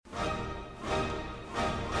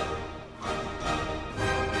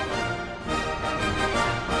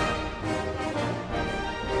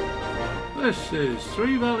This is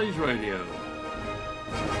Three Valleys Radio.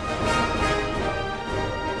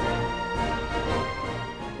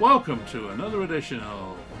 Welcome to another edition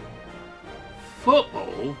of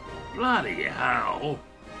Football Bloody Hell.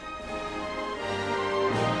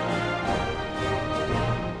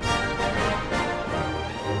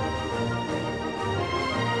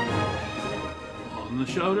 On the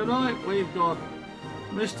show tonight, we've got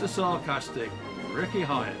Mr. Sarcastic Ricky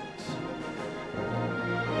Hyatt.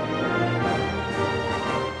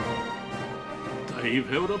 Dave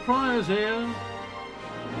Hilda Pryor's here.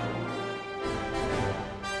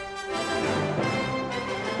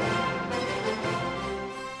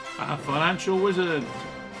 Our financial wizard,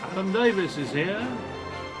 Adam Davis, is here.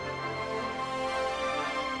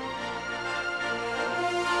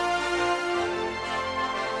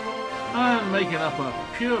 And making up a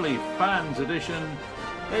purely fans edition,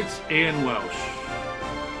 it's Ian Welsh.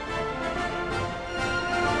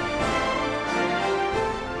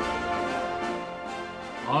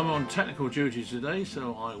 I'm on technical duty today,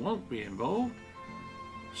 so I won't be involved.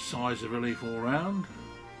 Sighs of relief all round.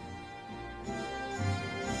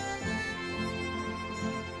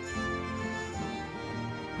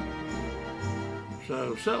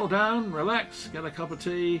 So settle down, relax, get a cup of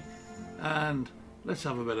tea, and let's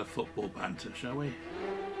have a bit of football banter, shall we?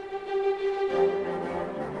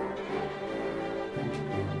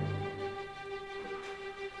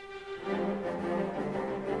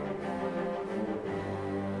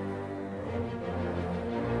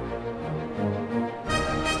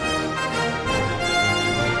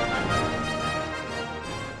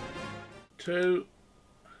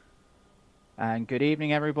 And good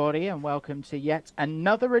evening, everybody, and welcome to yet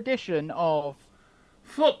another edition of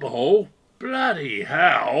Football Bloody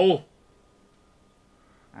Hell.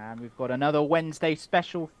 And we've got another Wednesday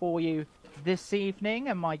special for you this evening,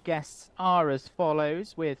 and my guests are as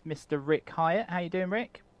follows with Mr. Rick Hyatt. How you doing,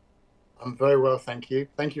 Rick? I'm very well, thank you.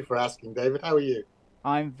 Thank you for asking, David. How are you?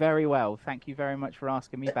 I'm very well. Thank you very much for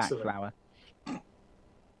asking me Excellent. back, Flower.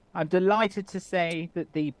 I'm delighted to say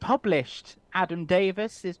that the published Adam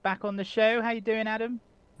Davis is back on the show. How you doing, Adam?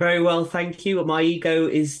 Very well, thank you. My ego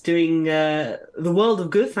is doing the world of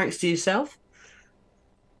good, thanks to yourself.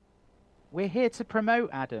 We're here to promote,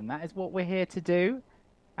 Adam. That is what we're here to do.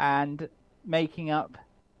 And making up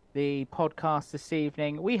the podcast this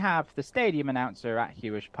evening, we have the stadium announcer at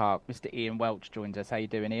Hewish Park, Mr. Ian Welch, joins us. How you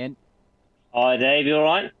doing, Ian? Hi, Dave. You all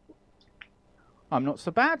right? I'm not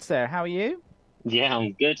so bad, sir. How are you? Yeah,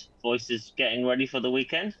 I'm good. Voice is getting ready for the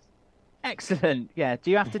weekend. Excellent. Yeah. Do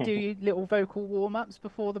you have to do your little vocal warm-ups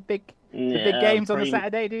before the big games on the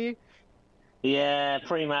Saturday, do you? Yeah,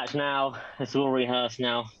 pretty much now. It's all rehearsed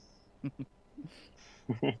now.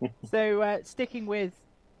 So, sticking with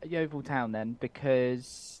Yeovil Town then,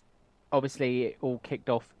 because obviously it all kicked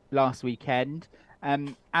off last weekend.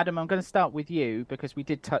 Adam, I'm going to start with you because we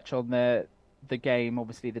did touch on the game,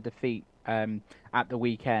 obviously the defeat at the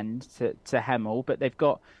weekend to Hemel, but they've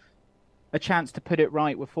got a chance to put it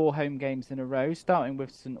right with 4 home games in a row, starting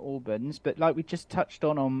with St Albans. But like we just touched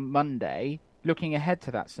on Monday, looking ahead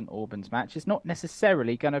to that St Albans match, it's not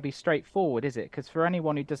necessarily going to be straightforward, is it? Because for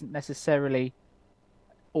anyone who doesn't necessarily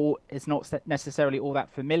or is not necessarily all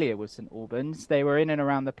that familiar with St Albans, they were in and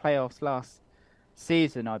around the playoffs last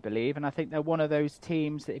season, I believe, and I think they're one of those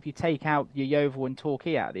teams that if you take out your Yeovil and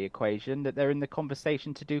Torquay out of the equation, that they're in the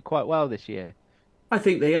conversation to do quite well this year. I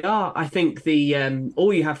think they are. I think the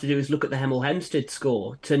all you have to do is look at the Hemel Hempstead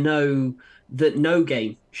score to know that no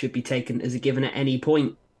game should be taken as a given at any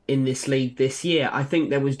point in this league this year. I think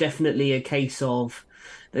there was definitely a case of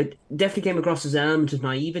that definitely came across as an element of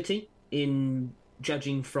naivety in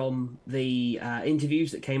judging from the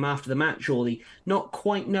interviews that came after the match, or the not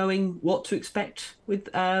quite knowing what to expect with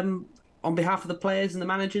on behalf of the players and the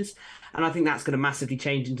managers. And I think that's going to massively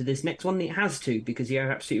change into this next one. It has to, because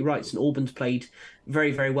you're absolutely right. St Albans played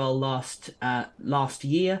very, very well last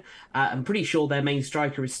year. I'm pretty sure their main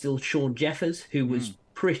striker is still Sean Jeffers, who was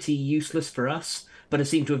pretty useless for us, but has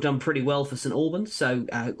seemed to have done pretty well for St Albans. So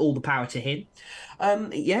all the power to him.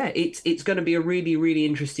 It's going to be a really, really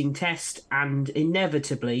interesting test, and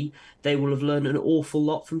inevitably they will have learned an awful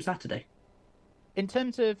lot from Saturday. In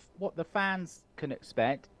terms of what the fans can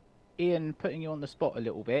expect, Ian, putting you on the spot a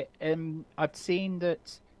little bit, I've seen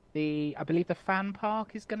that I believe the fan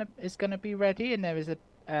park is gonna be ready, and there is a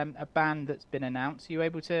band that's been announced. Are you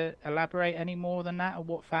able to elaborate any more than that, or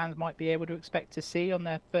what fans might be able to expect to see on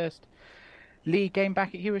their first league game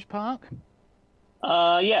back at Hewish Park?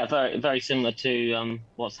 Yeah, very, very similar to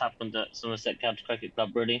what's happened at Somerset County Cricket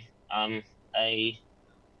Club, really. A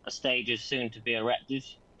stage is soon to be erected.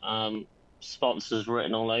 Sponsors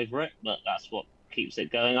written all over it, but that's what keeps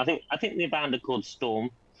it going. I think the band are called Storm,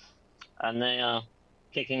 and they are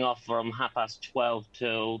kicking off from 12:30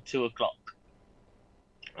 till 2 o'clock.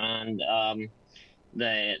 And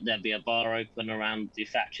there'll be a bar open around the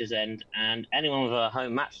Thatcher's End, and anyone with a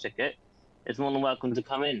home match ticket is more than welcome to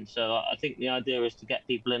come in. So I think the idea is to get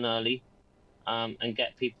people in early, and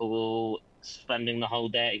get people spending the whole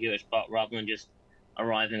day at Hewitt Park rather than just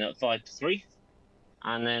arriving at 2:55.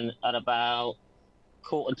 And then at about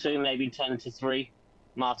 1:45, maybe 2:50,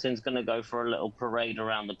 Martin's going to go for a little parade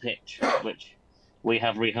around the pitch, which we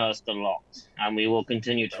have rehearsed a lot, and we will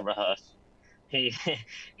continue to rehearse. He's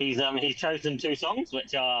chosen 2 songs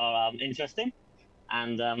which are interesting,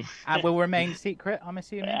 and will remain secret, I'm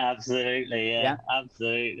assuming. Absolutely, yeah,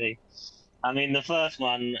 absolutely. I mean, the first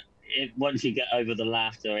one, once you get over the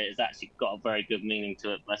laughter, it's actually got a very good meaning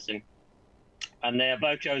to it. Bless him. And they are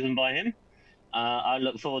both chosen by him. I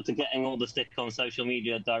look forward to getting all the stick on social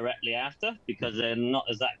media directly after, because they're not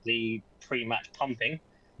exactly pre-match pumping.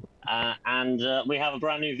 And we have a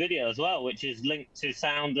brand new video as well, which is linked to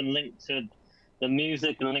sound and linked to the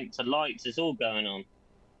music and linked to lights. It's all going on.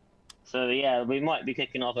 So yeah, we might be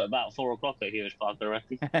kicking off at about 4:00 at Hewitt Park, I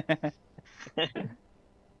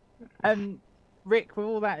reckon. Rick, with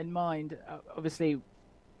all that in mind, obviously,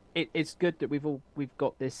 it's good that we've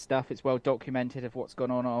got this stuff. It's well documented of what's gone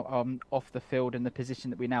on off the field and the position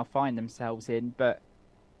that we now find themselves in. But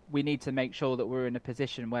we need to make sure that we're in a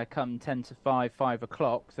position where, come 5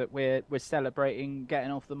 o'clock, that we're celebrating getting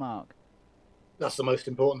off the mark. That's the most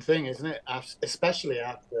important thing, isn't it? Especially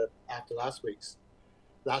after last week's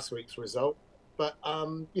result. But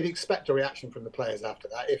you'd expect a reaction from the players after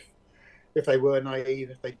that. If they were naive,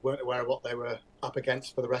 if they weren't aware of what they were up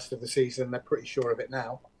against for the rest of the season, they're pretty sure of it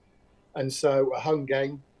now. And so a home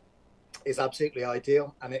game is absolutely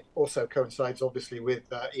ideal. And it also coincides, obviously, with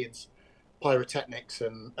Ian's pyrotechnics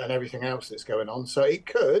and everything else that's going on. So it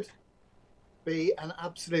could be an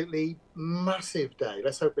absolutely massive day.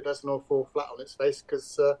 Let's hope it doesn't all fall flat on its face,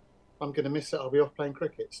 because I'm going to miss it. I'll be off playing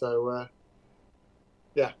cricket. So,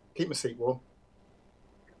 keep my seat warm.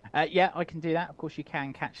 Yeah, I can do that. Of course, you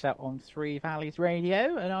can catch that on Three Valleys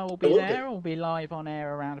Radio, and I will be there. I'll be live on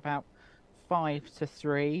air around about 2 to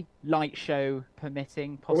 3, light show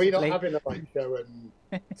permitting, possibly. Are we not having a light show and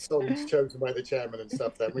songs chosen by the chairman and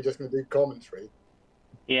stuff then? We're just going to do commentary?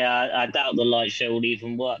 Yeah, I doubt the light show will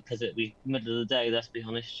even work, because it'll be middle of the day, let's be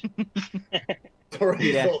honest.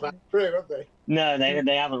 Already thought that through, have they? No,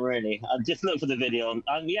 they haven't really. Just look for the video.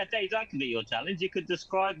 Yeah, Dave, that could be your challenge. You could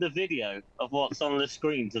describe the video of what's on the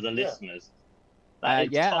screen to the listeners. I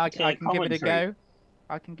can give it a go.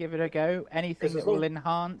 I can give it a go. Anything that will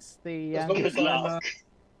enhance the... As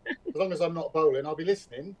long as I'm not bowling, I'll be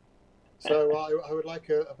listening. So I would like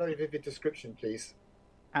a very vivid description, please.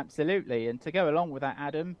 Absolutely. And to go along with that,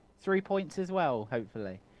 Adam, 3 points as well,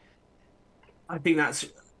 hopefully. I think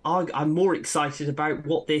I'm more excited about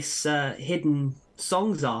what this hidden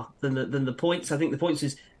songs are than the points. I think the points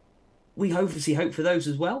is we obviously hope for those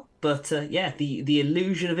as well. But the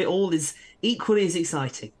illusion of it all is equally as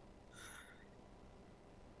exciting.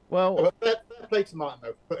 Well, fair play to Martin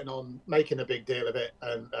though, for making a big deal of it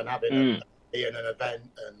and having an event,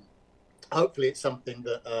 and hopefully it's something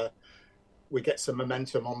that we get some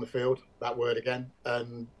momentum on the field. That word again,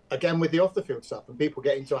 and again with the off the field stuff, and people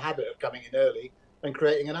get into a habit of coming in early and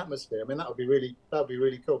creating an atmosphere. I mean, that would be really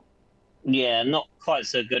cool. Yeah, not quite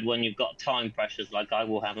so good when you've got time pressures like I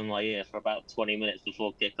will have in my ear for about 20 minutes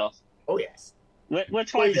before kickoff. Oh yes, we're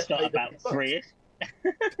trying to start about 3ish.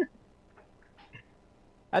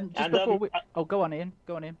 And just before we... go on, Ian.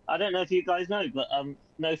 I don't know if you guys know, but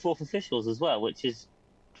no fourth officials as well, which is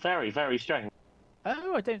very, very strange.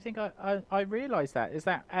 Oh, I don't think I realised that. Is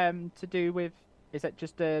that to do with... Is that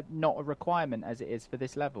just not a requirement as it is for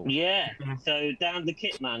this level? Yeah. So Dan the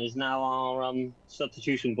kit man is now our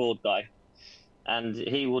substitution board guy, and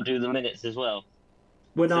he will do the minutes as well.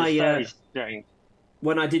 Very strange.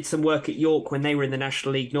 When I did some work at York when they were in the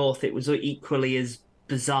National League North, it was equally as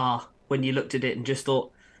bizarre when you looked at it and just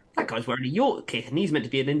thought, that guy's wearing a York kit and he's meant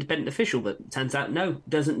to be an independent official, but it turns out no,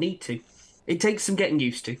 doesn't need to. It takes some getting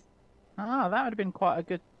used to. Ah, that would have been quite a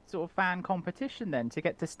good sort of fan competition then, to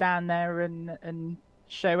get to stand there and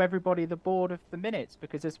show everybody the board of the minutes,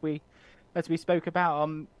 because as we spoke about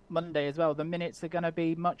on Monday as well, the minutes are going to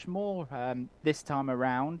be much more this time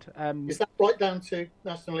around. Is that right down to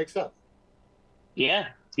National League South? Yeah.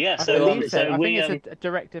 I believe so. I think it's a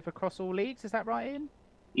directive across all leagues. Is that right, Ian?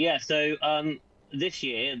 Yeah. So this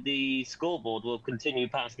year the scoreboard will continue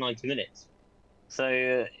past 90 minutes.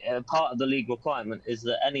 So part of the league requirement is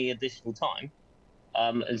that any additional time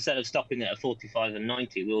instead of stopping it at 45 and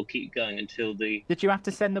 90, we'll keep going until the. Did you have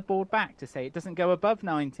to send the board back to say it doesn't go above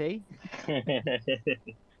 90?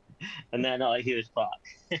 And then I hear Spark.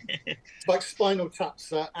 It's like Spinal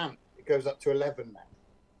Tap's amp. It goes up to 11 now.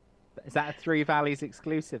 Is that a Three Valleys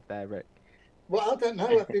exclusive there, Rick? Well, I don't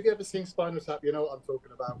know. Have you ever seen Spinal Tap? You know what I'm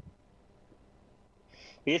talking about.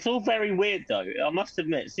 It's all very weird, though. I must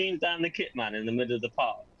admit, seeing Dan the Kit Man in the middle of the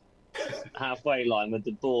park, halfway line with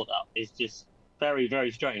the board up, is just very,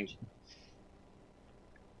 very strange.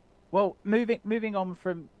 Well, moving on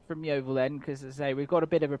from Yeovil then, because as I say, we've got a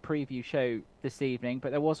bit of a preview show this evening,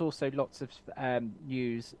 but there was also lots of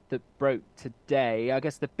news that broke today. I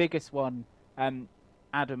guess the biggest one,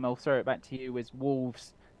 Adam, I'll throw it back to you, was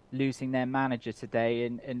Wolves losing their manager today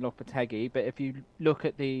in Lopetegui. But if you look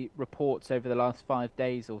at the reports over the last 5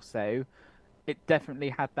 days or so, it definitely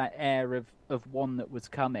had that air of one that was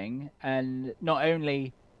coming. And not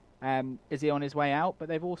only is he on his way out, but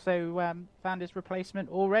they've also found his replacement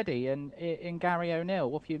already in Gary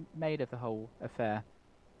O'Neill. What have you made of the whole affair?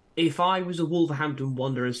 If I was a Wolverhampton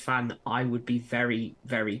Wanderers fan, I would be very,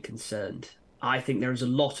 very concerned. I think there is a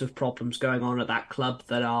lot of problems going on at that club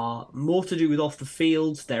that are more to do with off the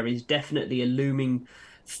field. There is definitely a looming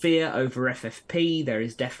fear over FFP. There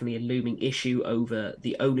is definitely a looming issue over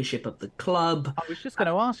the ownership of the club. I was just going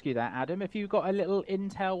to ask you that, Adam, if you got a little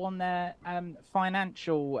intel on their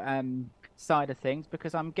financial side of things,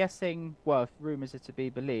 because I'm guessing, well, if rumours are to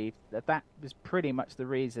be believed, that was pretty much the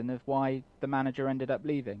reason of why the manager ended up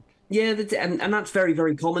leaving. Yeah, and that's very,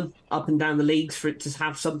 very common up and down the leagues for it to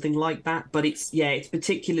have something like that. But it's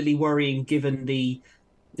particularly worrying given the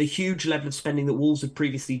huge level of spending that Wolves had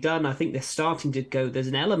previously done. I think they're starting to go. There's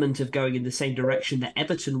an element of going in the same direction that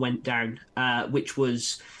Everton went down, which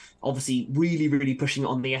was obviously really, really pushing it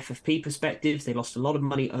on the FFP perspective. They lost a lot of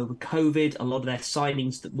money over COVID. A lot of their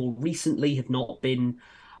signings that more recently have not been,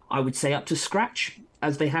 I would say, up to scratch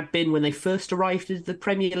as they had been when they first arrived at the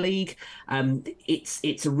Premier League.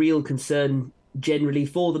 It's a real concern generally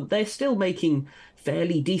for them. They're still making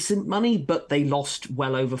fairly decent money, but they lost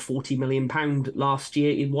well over £40 million last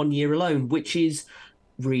year in 1 year alone, which is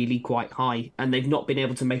really quite high. And they've not been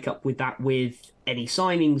able to make up with that with any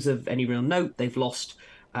signings of any real note. They've lost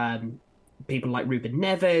people like Ruben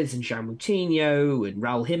Neves and João Moutinho and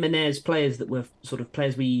Raul Jimenez, players that were sort of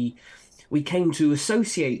players we came to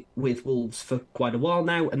associate with Wolves for quite a while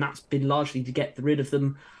now, and that's been largely to get rid of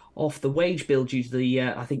them off the wage bill due to the,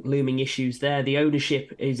 I think, looming issues there. The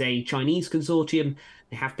ownership is a Chinese consortium.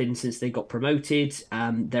 They have been since they got promoted.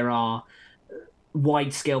 There are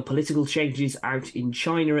wide-scale political changes out in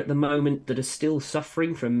China at the moment that are still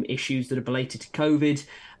suffering from issues that are related to COVID,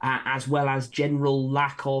 as well as general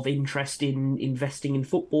lack of interest in investing in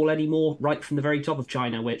football anymore, right from the very top of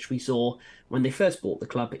China, which we saw when they first bought the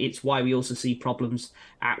club. It's why we also see problems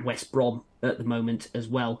at West Brom at the moment as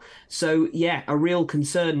well. So, yeah, a real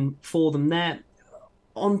concern for them there.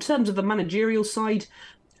 On terms of the managerial side,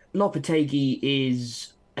 Lopetegui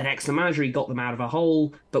is an excellent manager. He got them out of a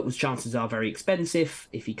hole, but was chances are very expensive.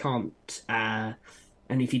 If he can't, and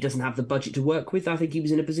if he doesn't have the budget to work with, I think he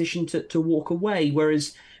was in a position to walk away.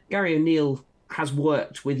 Whereas Gary O'Neill has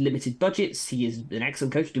worked with limited budgets. He is an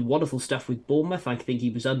excellent coach, did wonderful stuff with Bournemouth. I think he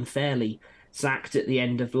was unfairly sacked at the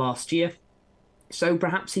end of last year. So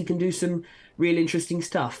perhaps he can do some real interesting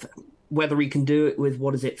stuff. Whether he can do it with,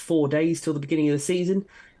 4 days till the beginning of the season,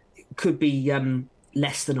 could be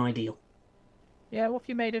less than ideal. Yeah, what have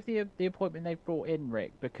you made of the appointment they've brought in,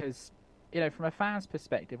 Rick? Because, from a fan's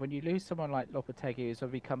perspective, when you lose someone like Lopetegui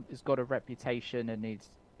who's got a reputation and he's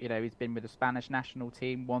been with the Spanish national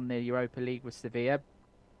team, won the Europa League with Sevilla,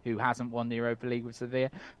 who hasn't won the Europa League with Sevilla,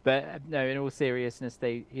 but no, in all seriousness,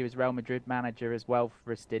 he was Real Madrid manager as well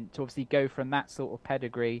for a stint. To obviously go from that sort of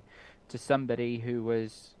pedigree to somebody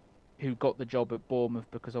who got the job at Bournemouth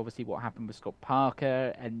because obviously what happened with Scott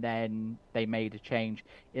Parker, and then they made a change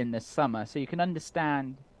in the summer. So you can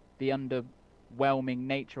understand the underwhelming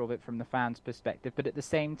nature of it from the fans' perspective, but at the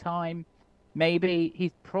same time, maybe he's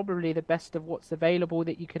probably the best of what's available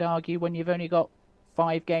that you could argue when you've only got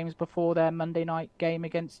 5 games before their Monday night game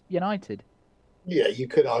against United. Yeah, you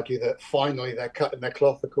could argue that finally they're cutting their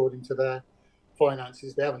cloth according to their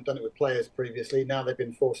finances. They haven't done it with players previously. Now they've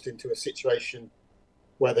been forced into a situation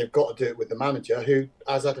where they've got to do it with the manager, who,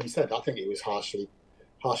 as Adam said, I think he was harshly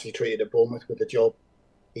treated at Bournemouth with the job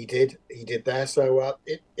he did there. So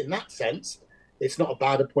in that sense, it's not a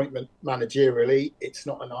bad appointment managerially. It's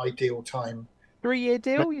not an ideal time. 3-year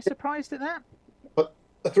deal? You surprised at that? But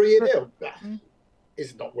a 3-year deal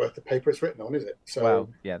is not worth the paper it's written on, is it? So well,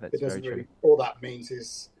 yeah, that's very true. All that means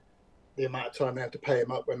is the amount of time they have to pay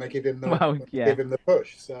him up when they give him the give him the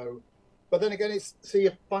push. So But then again, it's see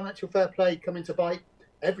a financial fair play coming to bite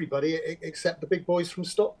everybody except the big boys from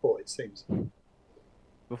Stockport, it seems.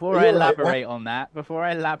 Before I elaborate on that,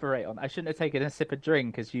 I shouldn't have taken a sip of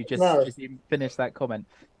drink as you just you finished that comment.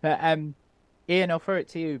 But Ian, I'll throw it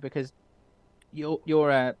to you because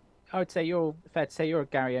you're I would say you're fair to say you're a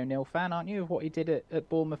Gary O'Neill fan, aren't you, of what he did at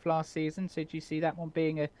Bournemouth last season? So do you see that one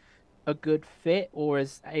being a good fit, or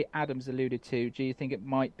as Adam's alluded to, do you think it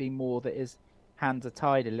might be more that his hands are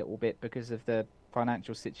tied a little bit because of the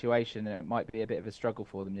financial situation and it might be a bit of a struggle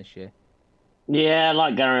for them this year? Yeah, I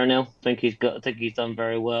like Gary O'Neill. I think he's done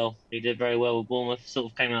very well. He did very well with Bournemouth.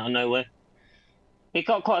 Sort of came out of nowhere. He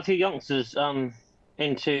got quite a few youngsters from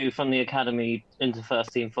the academy into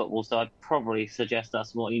first team football. So I'd probably suggest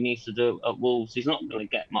that's what he needs to do at Wolves. He's not going to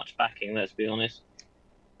get much backing, let's be honest.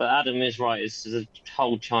 But Adam is right. It's a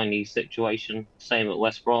whole Chinese situation. Same at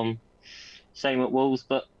West Brom. Same at Wolves.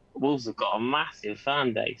 But Wolves have got a massive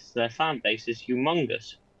fan base. Their fan base is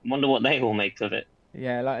humongous. I wonder what they all make of it.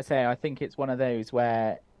 Yeah, like I say, I think it's one of those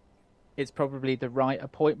where it's probably the right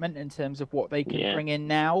appointment in terms of what they can bring in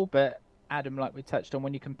now. But Adam, like we touched on,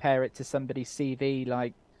 when you compare it to somebody's CV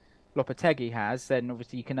like Lopetegui has, then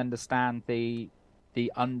obviously you can understand the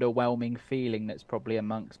underwhelming feeling that's probably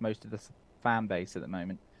amongst most of the fan base at the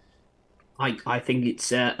moment. I think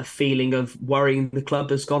it's a feeling of worrying the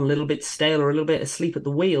club has gone a little bit stale or a little bit asleep at the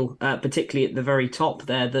wheel, particularly at the very top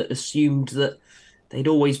there, that assumed that they'd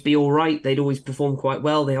always be all right. They'd always perform quite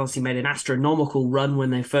well. They obviously made an astronomical run when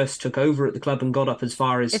they first took over at the club and got up as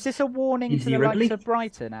far as... Is this a warning to the likes of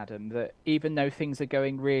Brighton, Adam, that even though things are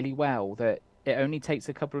going really well, that it only takes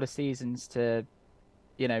a couple of seasons to,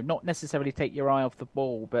 not necessarily take your eye off the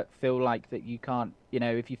ball, but feel like that you can't,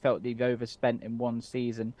 if you felt that you've overspent in one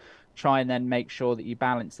season, try and then make sure that you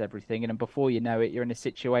balance everything. And then before you know it, you're in a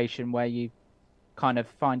situation where you kind of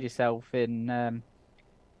find yourself in...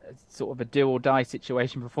 sort of a do or die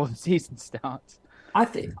situation before the season starts. I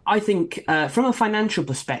think from a financial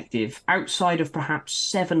perspective, outside of perhaps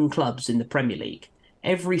 7 clubs in the Premier League,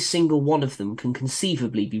 every single one of them can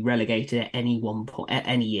conceivably be relegated at any one point, at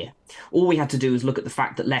any year. All we had to do is look at the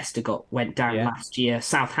fact that Leicester went down last year.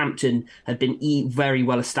 Southampton had been very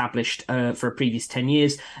well established for a previous 10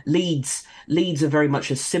 years. Leeds are very much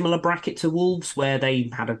a similar bracket to Wolves, where they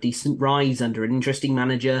had a decent rise under an interesting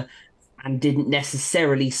manager and didn't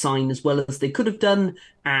necessarily sign as well as they could have done,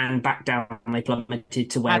 and back down they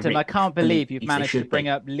plummeted to where... Adam, I can't believe you've managed to bring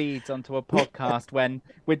up Leeds onto a podcast when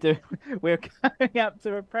we're going up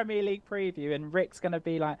to a Premier League preview, and Rick's going to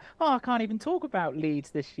be like, "Oh, I can't even talk about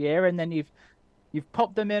Leeds this year," and then you've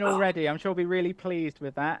popped them in already. I'm sure we'll be really pleased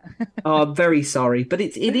with that. Oh, I'm very sorry, but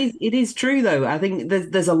it is true though. I think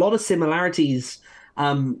there's a lot of similarities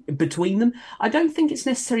between them. I don't think it's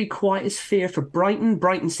necessarily quite as fair for Brighton.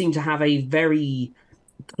 Brighton seem to have a very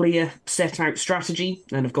clear set out strategy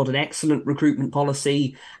and have got an excellent recruitment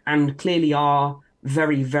policy, and clearly are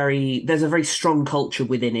very, very, there's a very strong culture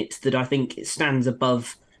within it that I think it stands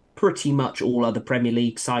above pretty much all other Premier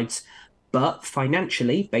League sides. But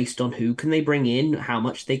financially, based on who can they bring in, how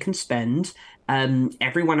much they can spend,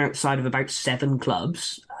 everyone outside of about 7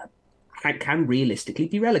 clubs can realistically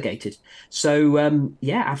be relegated. So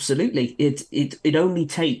yeah, absolutely. It only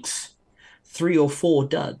takes 3 or 4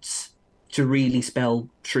 duds to really spell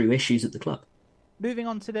true issues at the club. Moving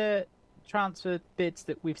on to the transfer bids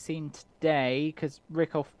that we've seen today, because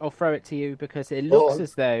Rick, I'll throw it to you because it looks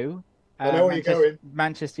as though I know where you're going.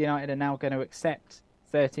 Manchester United are now going to accept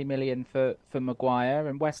 30 million for Maguire,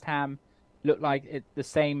 and West Ham look like the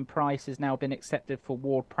same price has now been accepted for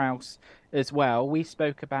Ward-Prowse as well. We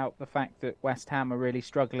spoke about the fact that West Ham are really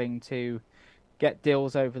struggling to get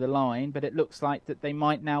deals over the line, but it looks like that they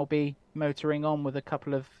might now be motoring on with a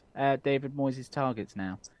couple of David Moyes' targets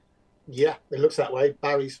now. Yeah, it looks that way.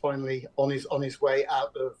 Barry's finally on his way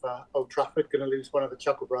out of Old Trafford, going to lose one of the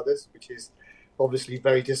Chuckle brothers, which is obviously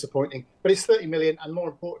very disappointing. But it's 30 million, and more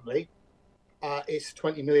importantly, it's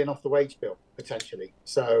 20 million off the wage bill, potentially.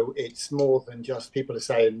 So it's more than just people are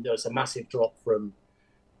saying it's a massive drop from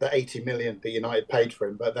the 80 million that United paid for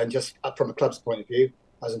him. But then just from a club's point of view,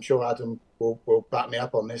 as I'm sure Adam will back me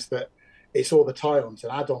up on this, that it's all the tie-ons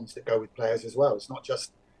and add-ons that go with players as well. It's not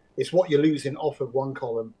just, it's what you're losing off of one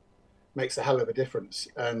column makes a hell of a difference.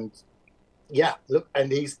 And yeah, look,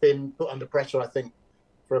 and he's been put under pressure, I think,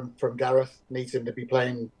 from Gareth, needs him to be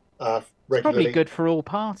playing regularly. Probably good for all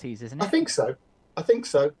parties, isn't it? I think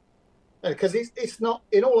so. Because it's not,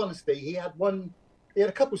 in all honesty, he had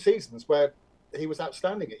a couple of seasons where he was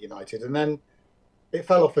outstanding at United, and then it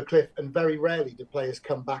fell off a cliff, and very rarely do players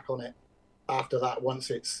come back on it after that once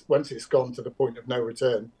it's gone to the point of no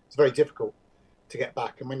return. It's very difficult to get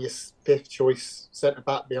back. And when you're fifth choice centre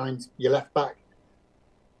back behind your left back,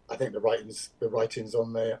 I think the writing's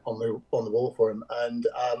on the wall for him. And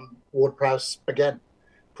Ward-Prowse, again,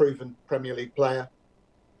 proven Premier League player.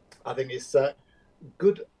 I think it's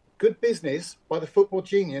good business by the football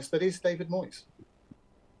genius that is David Moyes.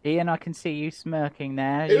 Ian, I can see you smirking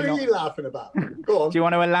there. Who are you laughing about? Go on. Do you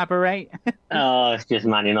want to elaborate? Oh, it's just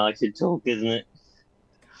Man United talk, isn't it?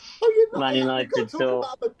 Oh, you're not. Man United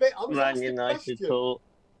talk. Man United talk.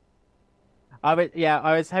 I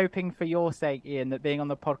was hoping for your sake, Ian, that being on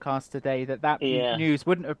the podcast today, that news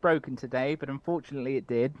wouldn't have broken today, but unfortunately it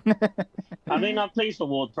did. I mean, I'm pleased for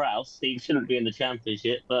Ward-Prowse. He shouldn't be in the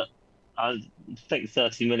Championship, but I think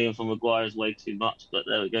 30 million for Maguire is way too much, but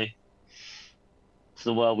there we go. It's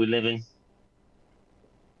the world we live in.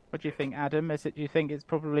 What do you think, Adam? Do you think it's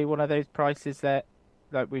probably one of those prices that,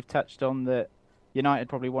 like we've touched on, that United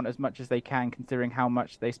probably want as much as they can, considering how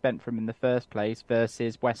much they spent from him in the first place,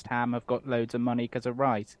 versus West Ham have got loads of money because of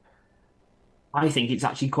Rice? I think it's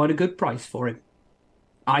actually quite a good price for him.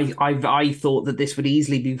 I thought that this would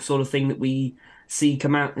easily be the sort of thing that we see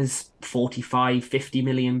come out as 45, 50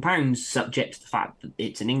 million pounds, subject to the fact that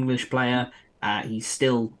it's an English player. He's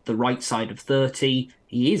still the right side of 30.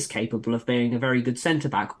 He is capable of being a very good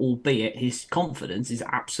centre-back, albeit his confidence is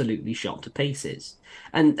absolutely shot to pieces.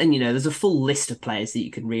 And there's a full list of players that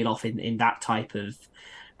you can reel off in that type of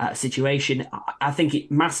situation. I think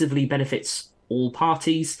it massively benefits all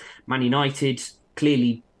parties. Man United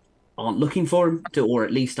clearly aren't looking for him, or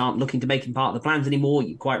at least aren't looking to make him part of the plans anymore.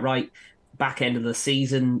 You're quite right. Back end of the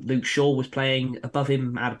season, Luke Shaw was playing above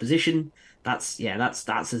him out of position. That's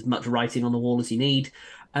as much writing on the wall as you need.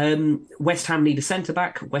 West Ham need a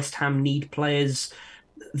centre-back. West Ham need players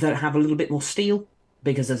that have a little bit more steel,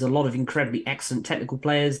 because there's a lot of incredibly excellent technical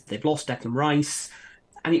players. They've lost Declan Rice,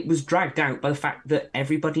 and it was dragged out by the fact that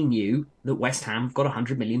everybody knew that West Ham got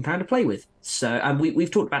 £100 million to play with. So, and we've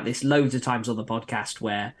talked about this loads of times on the podcast,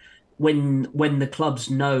 where when the clubs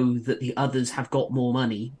know that the others have got more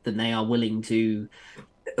money than they are willing to,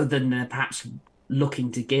 than they're perhaps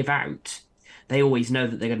looking to give out, they always know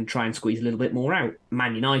that they're going to try and squeeze a little bit more out.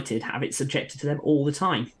 Man United have it subjected to them all the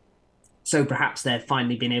time. So perhaps they're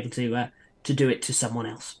finally being able to do it to someone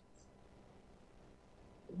else.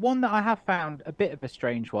 One that I have found a bit of a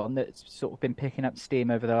strange one that's sort of been picking up steam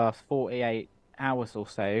over the last 48 hours or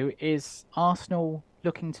so is Arsenal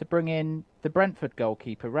looking to bring in the Brentford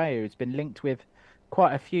goalkeeper, Rayo, who's been linked with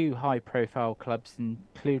quite a few high-profile clubs,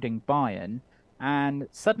 including Bayern. And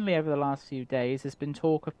suddenly over the last few days, there's been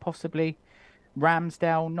talk of possibly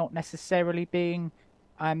Ramsdale not necessarily being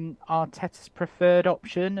Arteta's preferred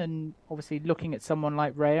option, and obviously looking at someone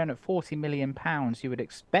like Rayo, and at £40 million, you would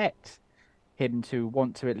expect him to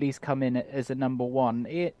want to at least come in as a number one.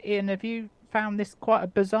 Ian, have you found this quite a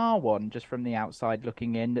bizarre one, just from the outside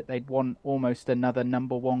looking in, that they'd want almost another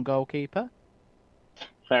number one goalkeeper?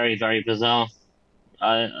 Very, very bizarre.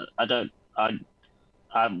 Well,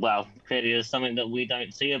 clearly there's something that we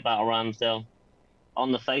don't see about Ramsdale.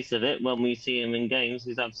 On the face of it, when we see him in games,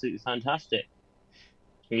 he's absolutely fantastic.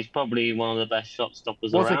 He's probably one of the best shot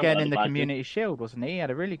stoppers around. Was again in the Community Shield, wasn't he? He had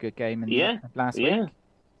a really good game last week.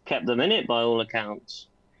 Kept them in it by all accounts.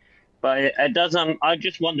 But it does. I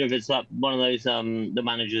just wonder if it's like one of those the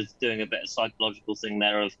managers doing a bit of psychological thing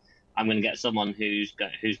there of, I'm going to get someone who's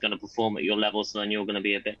going to perform at your level, so then you're going to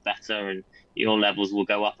be a bit better and your levels will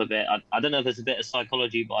go up a bit. I don't know if there's a bit of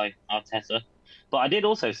psychology by Arteta, but I did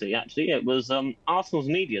also see, actually, it was Arsenal's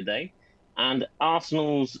media day, and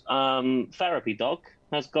Arsenal's therapy dog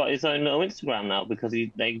has got his own little Instagram now, because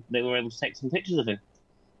they were able to take some pictures of him.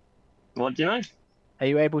 What do you know? Are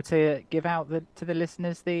you able to give out to the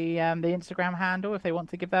listeners the Instagram handle if they want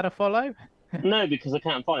to give that a follow? No, because I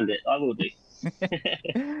can't find it. I will do.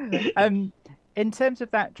 In terms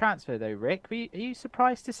of that transfer, though, Rick, are you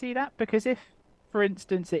surprised to see that? Because if, for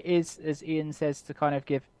instance, it is, as Ian says, to kind of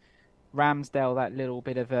give Ramsdale that little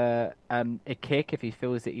bit of a kick if he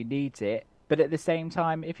feels that he needs it, but at the same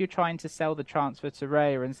time, if you're trying to sell the transfer to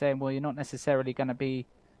Raya and saying, well, you're not necessarily going to be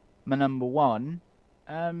my number one,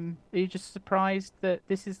 are you just surprised that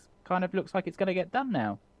this is kind of looks like it's going to get done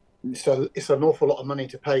now? So it's an awful lot of money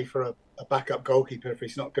to pay for a backup goalkeeper if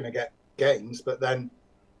he's not going to get games. But then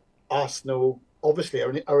Arsenal obviously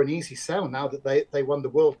are an easy sell now that they won the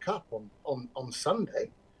World Cup on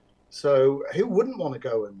Sunday. So who wouldn't want to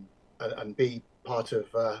go and be part of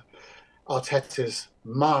Arteta's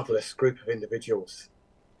marvellous group of individuals?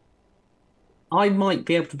 I might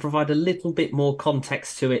be able to provide a little bit more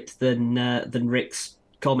context to it than Rick's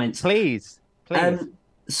comments. Please.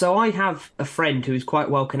 So I have a friend who is quite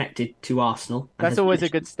well connected to Arsenal. And That's has always a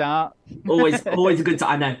mentioned- good start. always a good time.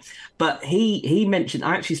 I know, but he mentioned.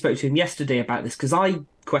 I actually spoke to him yesterday about this because I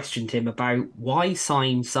questioned him about why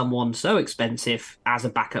sign someone so expensive as a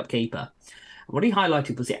backup keeper. What he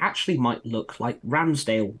highlighted was it actually might look like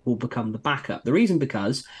Ramsdale will become the backup. The reason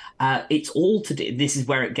because it's all to do. This is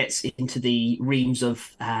where it gets into the reams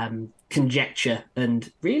of conjecture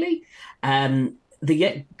and really.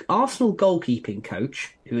 The Arsenal goalkeeping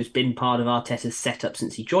coach, who has been part of Arteta's setup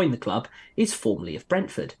since he joined the club, is formerly of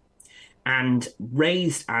Brentford and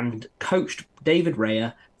raised and coached David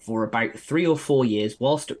Raya for about 3 or 4 years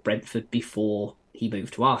whilst at Brentford before he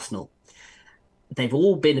moved to Arsenal. They've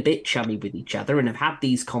all been a bit chummy with each other and have had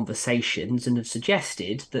these conversations and have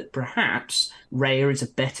suggested that perhaps Raya is a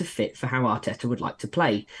better fit for how Arteta would like to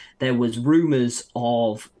play. There was rumours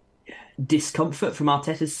of discomfort from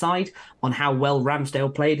Arteta's side on how well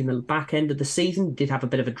Ramsdale played in the back end of the season. Did have a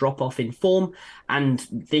bit of a drop off in form, and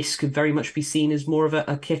this could very much be seen as more of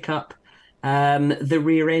a kick up the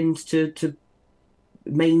rear end to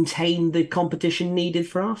maintain the competition needed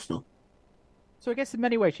for Arsenal. So I guess in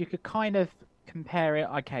many ways you could kind of compare it.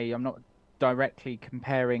 Okay, I'm not directly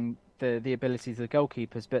comparing the abilities of the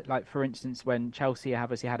goalkeepers, but like for instance, when Chelsea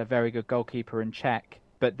obviously had a very good goalkeeper in Czech,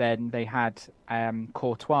 but then they had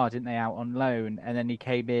Courtois, didn't they, out on loan, and then he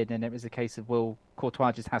came in, and it was a case of, well,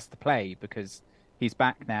 Courtois just has to play because he's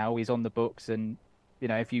back now, he's on the books, and you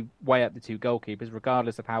know, if you weigh up the two goalkeepers,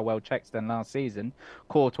 regardless of how well Czech's done last season,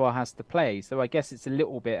 Courtois has to play. So I guess it's a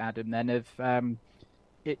little bit, Adam, then of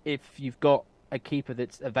if you've got a keeper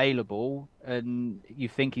that's available and you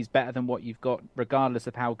think he's better than what you've got, regardless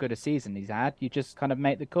of how good a season he's had, you just kind of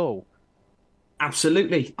make the call.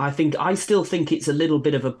 Absolutely. I still think it's a little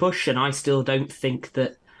bit of a push, and I still don't think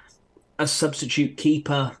that a substitute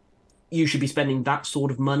keeper, you should be spending that sort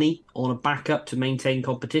of money on a backup to maintain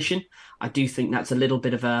competition. I do think that's a little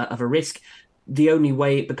bit of a risk. The only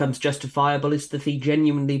way it becomes justifiable is if he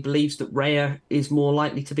genuinely believes that Raya is more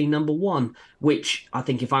likely to be number one, which I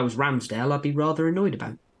think if I was Ramsdale, I'd be rather annoyed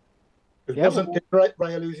about. Did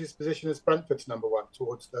Raya lose his position as Brentford's number one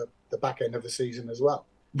towards the back end of the season as well?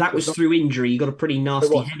 That was through injury. He got a pretty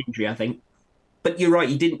nasty head injury, I think. But you're right.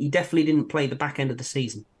 He definitely didn't play the back end of the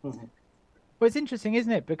season. Mm-hmm. Well, it's interesting,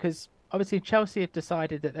 isn't it? Because obviously Chelsea have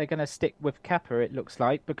decided that they're going to stick with Kepa, it looks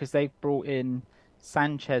like, because they've brought in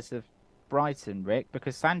Sanchez of Brighton, Rick,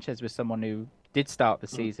 because Sanchez was someone who did start the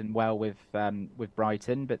season well with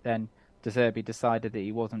Brighton, but then De Zerbi decided that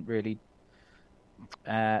he wasn't really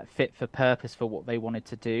fit for purpose for what they wanted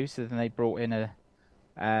to do. So then they brought in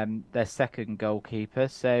their second goalkeeper.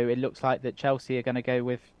 So it looks like that Chelsea are going to go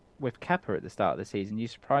with Kepa at the start of the season. You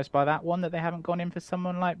surprised by that one, that they haven't gone in for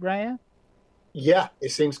someone like Raya? Yeah,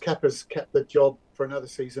 it seems Kepa's kept the job for another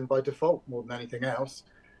season by default more than anything else.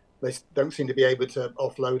 They don't seem to be able to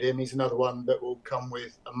offload him. He's another one that will come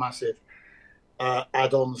with a massive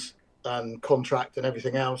add-ons and contract and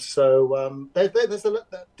everything else. So there's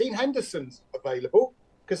Dean Henderson's available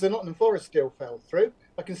because the Nottingham Forest deal fell through.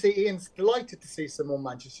 I can see Ian's delighted to see some more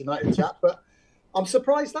Manchester United chat, but I'm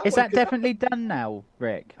surprised that is that definitely done now,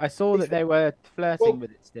 Rick? I saw that they were flirting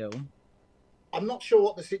with it still. I'm not sure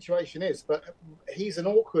what the situation is, but he's an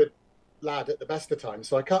awkward lad at the best of times,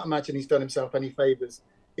 so I can't imagine he's done himself any favours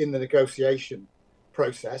in the negotiation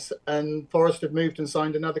process. And Forest have moved and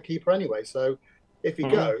signed another keeper anyway, so if he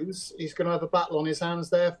goes, he's going to have a battle on his hands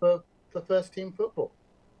there for first team football.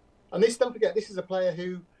 And don't forget, this is a player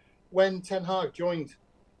who, when Ten Hag joined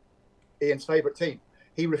Ian's favourite team,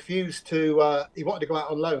 he refused to. He wanted to go out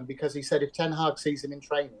on loan because he said if Ten Hag sees him in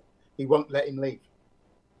training, he won't let him leave.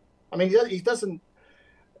 I mean, he doesn't.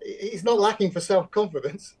 He's not lacking for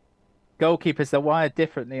self-confidence. Goalkeepers, they're wired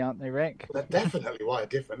differently, aren't they, Rick? They're definitely wired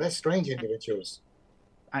different. They're strange individuals.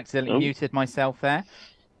 Accidentally muted myself there.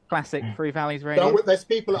 Classic Three Valleys Radio. There's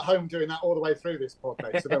people at home doing that all the way through this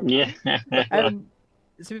podcast. So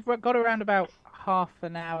so we've got around about half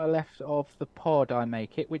an hour left of the pod, I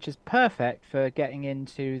make it, which is perfect for getting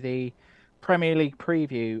into the Premier League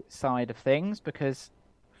preview side of things, because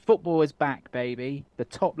football is back, baby. The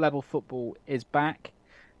top level football is back,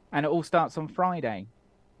 and it all starts on Friday,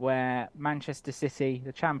 where Manchester City,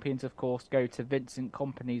 the champions, of course, go to Vincent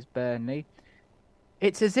Kompany's Burnley.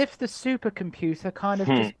 It's as if the supercomputer kind of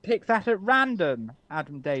just picked that at random,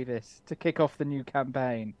 Adam Davis, to kick off the new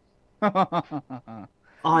campaign.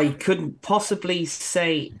 I couldn't possibly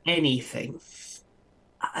say anything.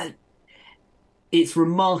 It's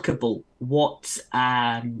remarkable what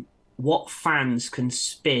fans can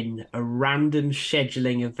spin a random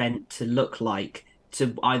scheduling event to look like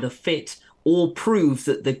to either fit or prove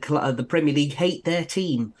that the Premier League hate their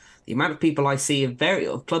team. The amount of people I see of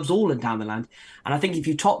clubs all and down the land, and I think if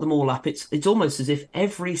you tot them all up, it's almost as if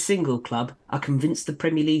every single club are convinced the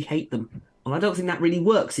Premier League hate them. Well, I don't think that really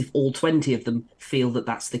works if all 20 of them feel that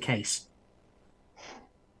that's the case.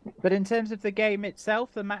 But in terms of the game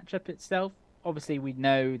itself, the matchup itself, obviously we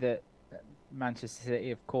know that Manchester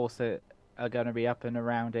City, of course, are going to be up and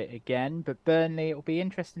around it again. But Burnley, it'll be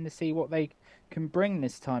interesting to see what they can bring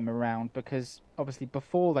this time around, because obviously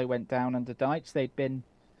before they went down under Dyche,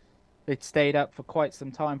 they'd stayed up for quite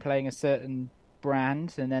some time playing a certain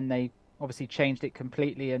brand, and then they obviously changed it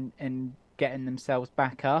completely and getting themselves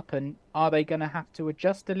back up. And are they going to have to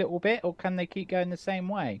adjust a little bit, or can they keep going the same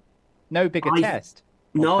way? No bigger test.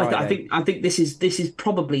 No, I think this is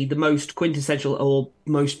probably the most quintessential or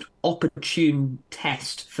most opportune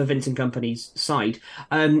test for Vincent Kompany's side.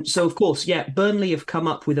 So of course, yeah, Burnley have come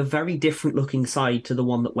up with a very different looking side to the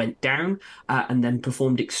one that went down and then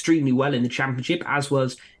performed extremely well in the Championship, as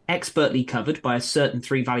was expertly covered by a certain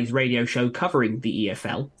Three Valleys radio show covering the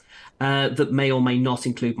EFL. That may or may not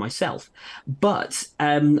include myself. But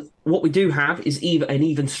what we do have is an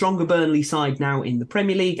even stronger Burnley side now in the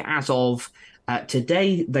Premier League. As of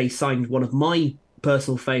today, they signed one of my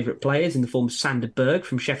personal favourite players in the form of Sander Berg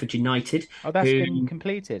from Sheffield United. Oh, that's been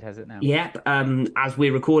completed, has it now? Yep, as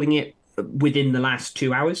we're recording it within the last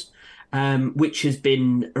 2 hours, which has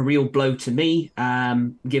been a real blow to me,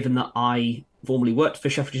 given that I formerly worked for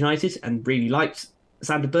Sheffield United and really liked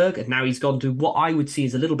Sander Berg, and now he's gone to what I would see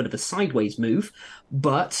as a little bit of a sideways move,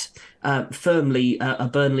 but firmly a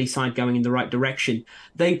Burnley side going in the right direction.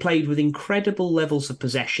 They played with incredible levels of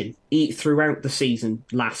possession throughout the season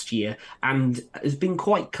last year, and it's been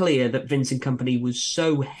quite clear that Vincent Kompany was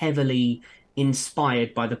so heavily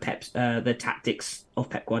inspired by the tactics of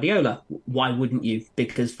Pep Guardiola. Why wouldn't you?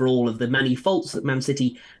 Because for all of the many faults that Man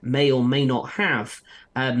City may or may not have,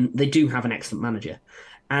 they do have an excellent manager.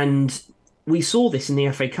 And we saw this in the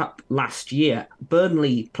FA Cup last year.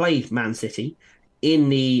 Burnley played Man City in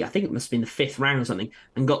I think it must have been the 5th round or something,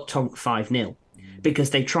 and got tonked 5-0 because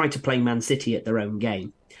they tried to play Man City at their own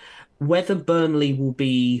game. Whether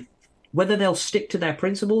they'll stick to their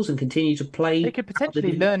principles and continue to play... They could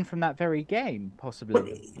potentially learn from that very game, possibly.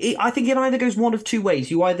 Well, I think it either goes one of two ways.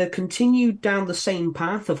 You either continue down the same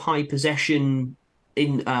path of high possession,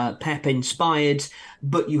 in Pep-inspired,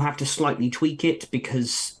 but you have to slightly tweak it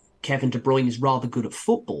because Kevin De Bruyne is rather good at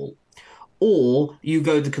football, or you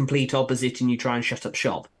go the complete opposite and you try and shut up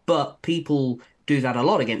shop. But people do that a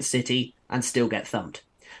lot against City and still get thumped.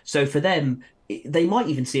 So for them, they might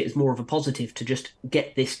even see it as more of a positive to just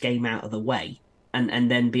get this game out of the way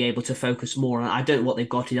and then be able to focus more on... I don't know what they've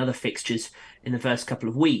got in other fixtures in the first couple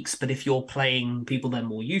of weeks, but if you're playing people they're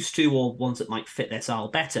more used to or ones that might fit their style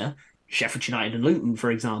better, Sheffield United and Luton,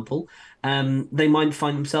 for example, they might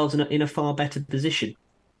find themselves in a far better position.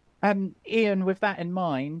 Ian, with that in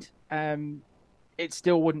mind, it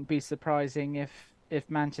still wouldn't be surprising if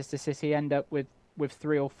Manchester City end up with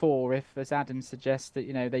 3 or 4, if, as Adam suggests, that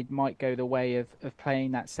they might go the way of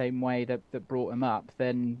playing that same way that brought them up.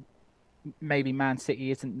 Then maybe Man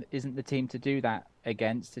City isn't the team to do that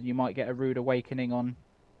against, and you might get a rude awakening on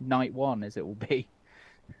night 1, as it will be.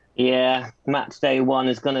 Yeah, match day 1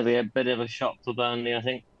 is going to be a bit of a shock for Burnley. I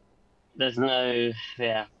think there's no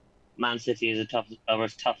Man City are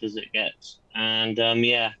as tough as it gets. And,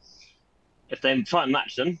 if they try and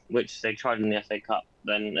match them, which they tried in the FA Cup,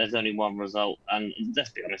 then there's only one result. And let's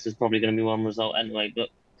be honest, there's probably going to be one result anyway. But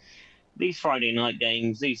these Friday night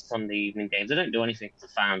games, these Sunday evening games, they don't do anything for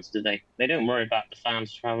fans, do they? They don't worry about the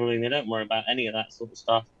fans travelling. They don't worry about any of that sort of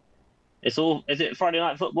stuff. Is it Friday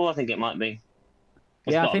night football? I think it might be.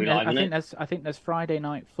 I think there's Friday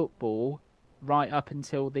night football right up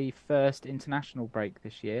until the first international break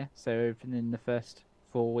this year, so in the first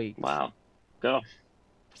 4 weeks. Wow, gosh.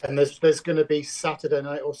 And there's going to be Saturday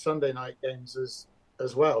night or Sunday night games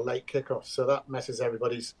as well, late kickoffs, so that messes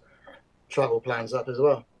everybody's travel plans up as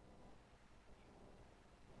well.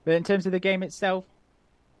 But in terms of the game itself,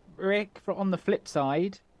 Rick, on the flip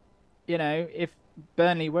side, if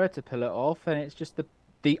Burnley were to pull it off, and it's just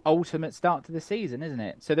the ultimate start to the season, isn't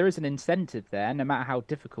it? So there is an incentive there, no matter how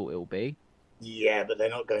difficult it will be. Yeah, but they're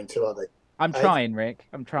not going to, are they? I'm trying, Rick.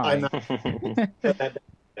 I'm trying. They're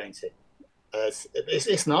going to.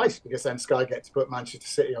 It's nice because then Sky get to put Manchester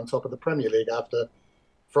City on top of the Premier League after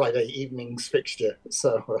Friday evening's fixture,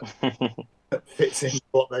 so it fits in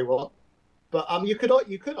what they want. But you could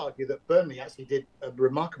argue that Burnley actually did a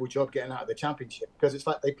remarkable job getting out of the Championship, because it's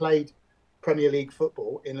like they played Premier League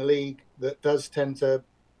football in a league that does tend to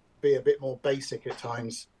be a bit more basic at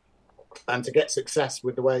times, and to get success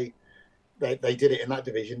with the way they did it in that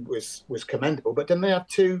division was commendable. But didn't they have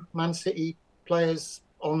 2 Man City players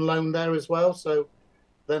on loan there as well? So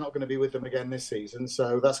they're not going to be with them again this season.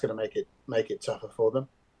 So that's going to make it tougher for them.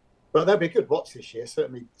 But they'll be a good watch this year.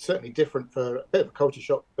 Certainly different for a bit of a culture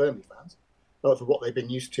shock for Burnley fans, not for what they've been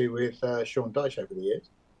used to with Sean Dyche over the years.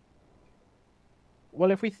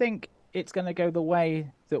 Well, if we think it's going to go the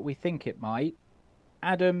way that we think it might,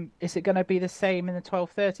 Adam, is it going to be the same in the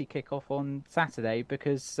 12:30 kickoff on Saturday?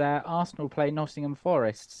 Because Arsenal play Nottingham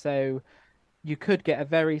Forest, so you could get a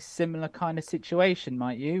very similar kind of situation,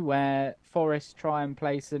 might you, where Forest try and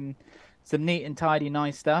play some neat and tidy,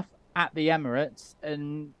 nice stuff at the Emirates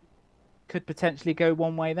and could potentially go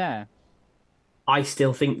one way there. I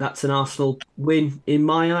still think that's an Arsenal win in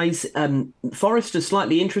my eyes. Forest are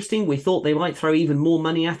slightly interesting. We thought they might throw even more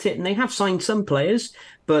money at it, and they have signed some players,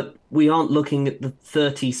 but we aren't looking at the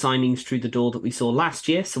 30 signings through the door that we saw last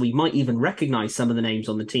year, so we might even recognise some of the names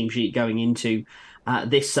on the team sheet going into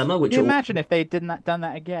this summer. Which Can you imagine if they'd done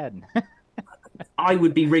that again? I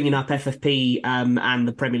would be ringing up FFP and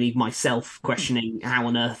the Premier League myself, questioning how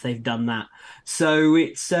on earth they've done that. So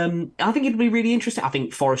it's, I think it'll be really interesting. I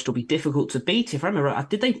think Forest will be difficult to beat. If I remember,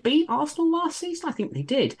 did they beat Arsenal last season? I think they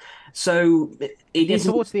did. So it is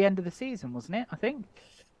towards the end of the season, wasn't it? I think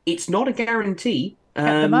it's not a guarantee. Kept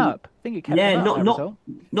them up. I think it kept them up.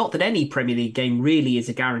 Not that any Premier League game really is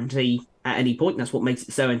a guarantee at any point. That's what makes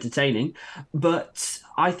it so entertaining. But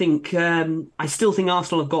I think I still think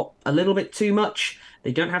Arsenal have got a little bit too much.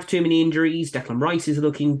 They don't have too many injuries. Declan Rice is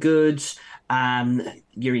looking good.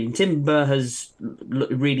 Jurrien Timber has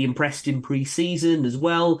really impressed in pre-season as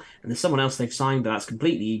well. And there's someone else they've signed, but that's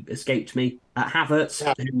completely escaped me. Havertz,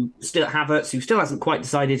 who still hasn't quite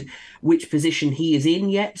decided which position he is in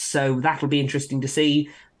yet. So that'll be interesting to see.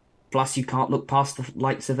 Plus, you can't look past the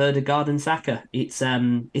likes of Ødegaard and Saka. It's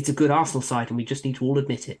a good Arsenal side, and we just need to all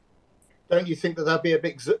admit it. Don't you think that they'll be a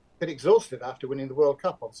bit exhausted after winning the World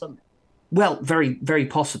Cup on Sunday? Well, very, very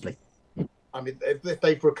possibly. I mean, if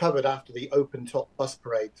they've recovered after the open-top bus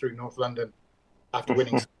parade through North London after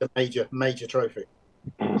winning a major trophy.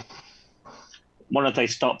 What if they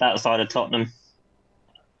stopped outside of Tottenham?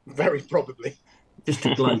 Very probably. Just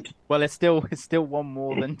to gloat. Well, it's still one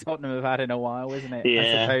more than Tottenham have had in a while, isn't it?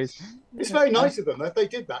 Yeah. I suppose. It's very nice of them though, if they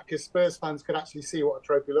did that, because Spurs fans could actually see what a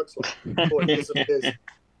trophy looks like before it disappears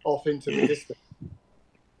off into the distance.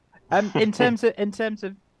 In terms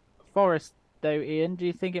of Forest, though, Ian, do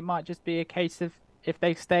you think it might just be a case of if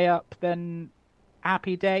they stay up, then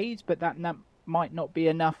happy days, but that might not be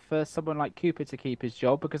enough for someone like Cooper to keep his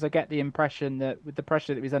job? Because I get the impression that with the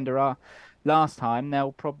pressure that he was under last time,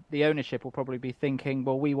 the ownership will probably be thinking,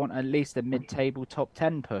 well, we want at least a mid-table top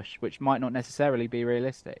 10 push, which might not necessarily be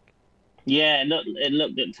realistic. Yeah, it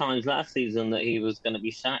looked at times last season that he was going to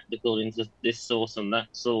be sacked according to this source and that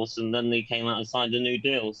source, and then they came out and signed a new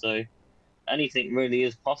deal. So anything really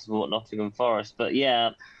is possible at Nottingham Forest. But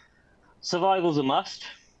yeah, survival's a must.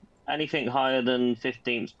 Anything higher than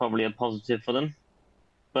 15th is probably a positive for them.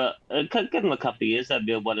 But give them a couple of years, they'll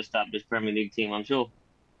be a well-established Premier League team, I'm sure.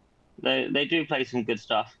 They do play some good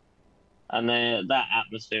stuff. And that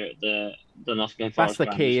atmosphere at the Nottingham Forest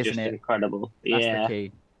That's the key, is isn't just it? incredible. That's yeah. the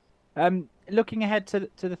key. Looking ahead to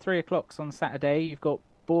the 3 o'clocks on Saturday, you've got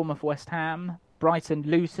Bournemouth, West Ham, Brighton,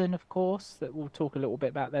 Luton, of course. That we'll talk a little bit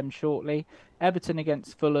about them shortly. Everton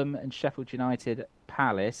against Fulham and Sheffield United,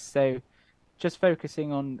 Palace. So, just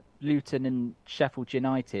focusing on Luton and Sheffield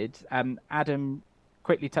United. Adam,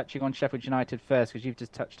 quickly touching on Sheffield United first, because you've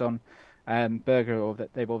just touched on Berger, or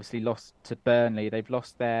that they've obviously lost to Burnley. They've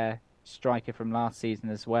lost their striker from last season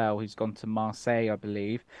as well, who's gone to Marseille, I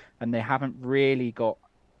believe, and they haven't really got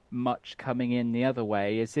much coming in the other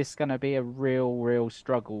way. Is this going to be a real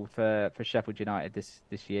struggle for Sheffield United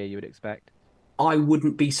this year, you would expect? I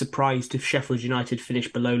wouldn't be surprised if Sheffield United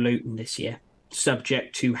finish below Luton this year,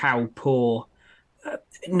 subject to how poor.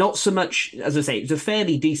 Not so much, as I say, it's a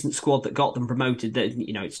fairly decent squad that got them promoted. That,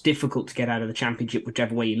 you know, it's difficult to get out of the Championship,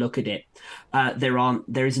 whichever way you look at it.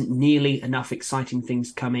 There isn't nearly enough exciting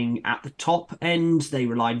things coming at the top end. They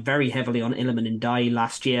relied very heavily on Iliman Ndiaye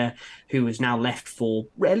last year, who is now left for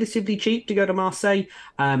relatively cheap to go to Marseille.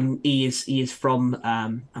 He is from,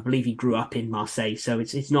 I believe he grew up in Marseille, so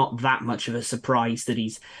it's not that much of a surprise that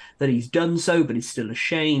he's done so, but it's still a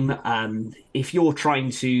shame. If you're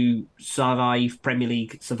trying to survive Premier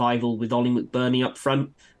League survival with Ollie McBurney up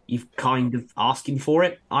front, you've kind of asking for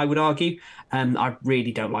it, I would argue. I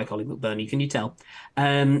really don't like Ollie McBurney, can you tell?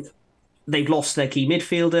 They've lost their key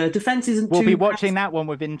midfielder. Defence isn't We'll too be bad. watching that one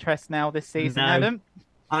with interest now this season, No. Adam.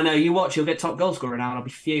 I know, you watch, you'll get top goal scorer now, and I'll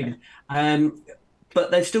be fuming.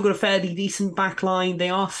 But they've still got a fairly decent back line. They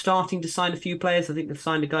are starting to sign a few players. I think they've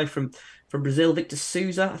signed a guy from from Brazil, Victor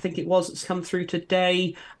Souza, I think it was, that's come through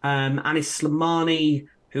today. Anis Slimani,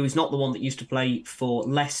 who is not the one that used to play for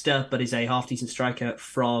Leicester, but is a half-decent striker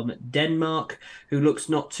from Denmark, who looks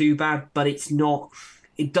not too bad, but it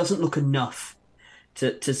doesn't look enough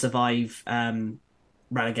to survive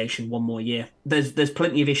relegation one more year. There's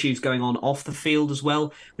plenty of issues going on off the field as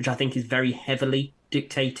well, which I think is very heavily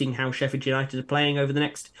dictating how Sheffield United are playing over the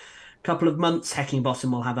next couple of months. Heckingbottom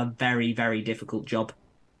will have a very, very difficult job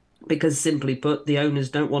because, simply put, the owners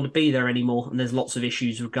don't want to be there anymore, and there's lots of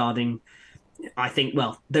issues regarding... I think,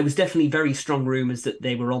 well, there was definitely very strong rumours that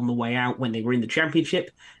they were on the way out when they were in the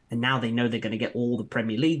Championship, and now they know they're going to get all the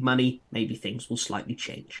Premier League money. Maybe things will slightly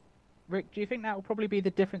change. Rick, do you think that will probably be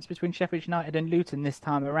the difference between Sheffield United and Luton this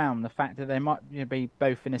time around? The fact that they might be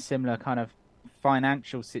both in a similar kind of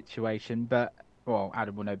financial situation, but, well,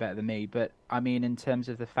 Adam will know better than me, but I mean in terms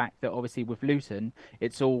of the fact that obviously with Luton,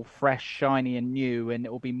 it's all fresh, shiny and new, and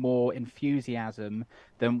it will be more enthusiasm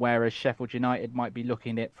than whereas Sheffield United might be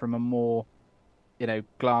looking at it from a more,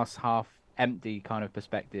 glass half empty kind of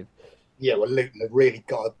perspective. Yeah, well, Luton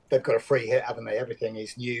have they've got a free hit, haven't they? Everything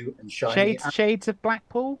is new and shiny. Shades of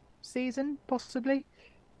Blackpool season, possibly?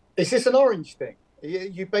 Is this an Orange thing?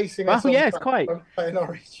 You basing us on it's quite an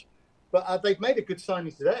Orange. But they've made a good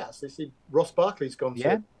signing today, actually. See, Ross Barkley's gone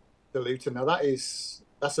to Luton. Now, that's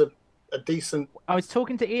a decent... I was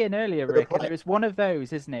talking to Ian earlier, Rick, and it was one of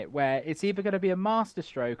those, isn't it, where it's either going to be a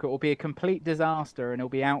masterstroke or it will be a complete disaster and he'll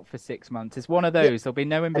be out for 6 months. It's one of those. Yeah. There'll be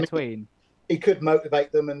no in between. He could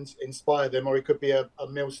motivate them and inspire them, or he could be a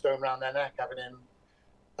millstone around their neck, having him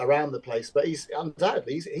around the place. But he's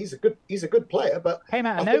undoubtedly he's a good player. But came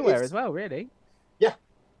out of nowhere as well, really. Yeah,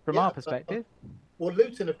 from our perspective. Well,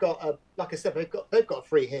 Luton have got like I said, they've got a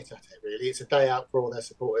free hit at it. Really, it's a day out for all their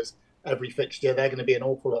supporters. Every fixture, they're going to be an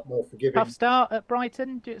awful lot more forgiving. Tough start at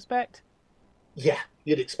Brighton, do you expect? Yeah,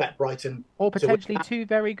 you'd expect Brighton, or potentially two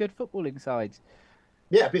very good footballing sides.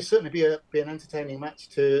 Yeah, it'd certainly be an entertaining match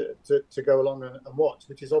to go along and watch,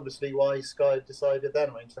 which is obviously why Sky decided they're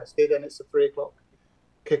not interested, and it's a 3:00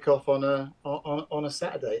 kick-off on a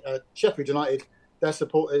Saturday. Sheffield United, their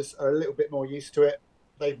supporters are a little bit more used to it.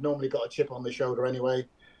 They've normally got a chip on the shoulder anyway,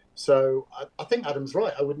 so I think Adam's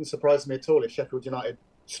right. I wouldn't surprise me at all if Sheffield United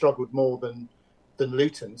struggled more than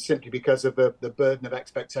Luton, simply because of the burden of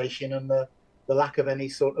expectation and the lack of any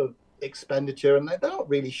sort of expenditure, and they're not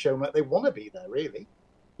really showing that they want to be there, really.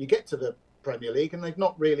 You get to the Premier League and they're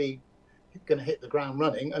not really going to hit the ground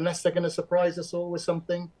running unless they're going to surprise us all with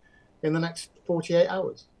something in the next 48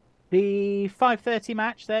 hours. The 5:30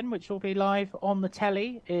 match then, which will be live on the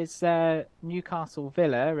telly, is Newcastle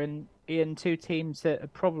Villa, and Ian, two teams that are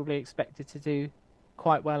probably expected to do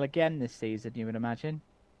quite well again this season, you would imagine.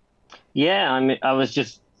 Yeah, I mean, I was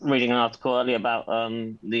just reading an article earlier about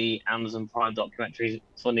the Amazon Prime documentary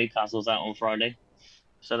for Newcastle's out on Friday,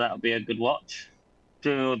 so that'll be a good watch.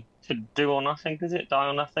 Do or nothing, is it? Die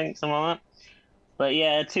or nothing, something like that. But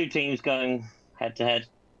yeah, two teams going head to head.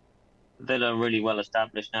 Villa really well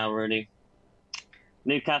established now, really.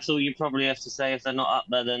 Newcastle, you probably have to say if they're not up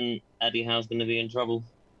there, then Eddie Howe's going to be in trouble.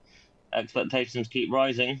 Expectations keep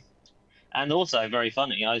rising. And also, very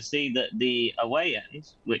funny, I see that the away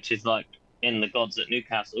end, which is like in the gods at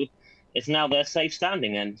Newcastle, is now their safe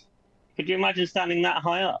standing end. Could you imagine standing that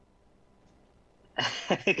high up?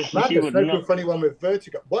 It's madness, no good for anyone with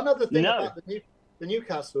vertigo. One other thing about the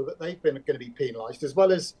Newcastle that they've been going to be penalised, as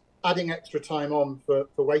well as adding extra time on for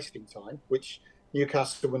wasting time, which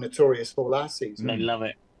Newcastle were notorious for last season. They love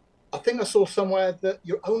it. I think I saw somewhere that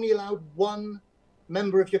you're only allowed one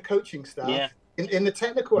member of your coaching staff in the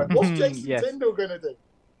technical end. What's Jason Tindall going to do?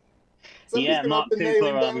 Somebody's going to have to nail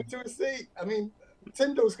him down to a seat. I mean,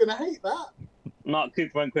 Tindall's going to hate that. Mark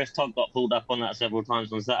Cooper and Chris Todd got pulled up on that several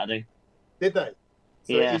times on Saturday. Did they?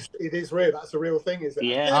 So it is real. That's a real thing, is it?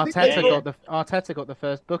 Yeah. Arteta got the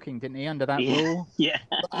first booking, didn't he, under that rule? Yeah.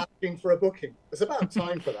 Asking for a booking. It's about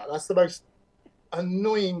time for that. That's the most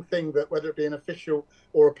annoying thing that whether it be an official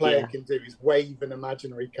or a player can do is wave an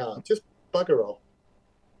imaginary card. Just bugger off.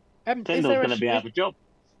 Tindall's going to be out of a job.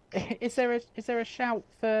 Is there a shout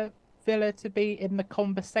for Villa to be in the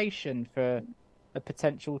conversation for a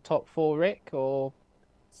potential top four, Rick, or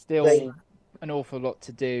still an awful lot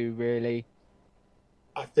to do, really?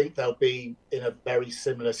 I think they'll be in a very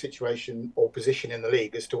similar situation or position in the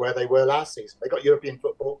league as to where they were last season. They got European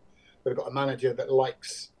football. They've got a manager that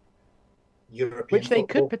likes European which they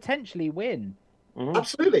football. Could potentially win. Mm-hmm.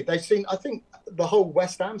 Absolutely. They've seen, I think, the whole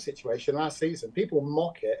West Ham situation last season. People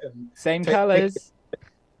mock it. And same colours.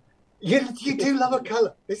 You do love a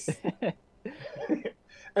colour.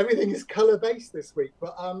 Everything is colour-based this week.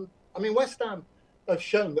 But, I mean, West Ham have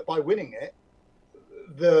shown that by winning it,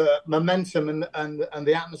 the momentum and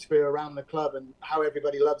the atmosphere around the club and how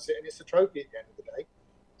everybody loves it, and it's a trophy at the end of the day.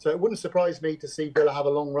 So it wouldn't surprise me to see Villa have a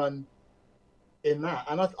long run in that,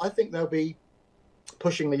 and I think they'll be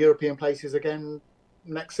pushing the European places again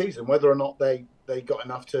next season, whether or not they got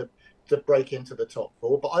enough to break into the top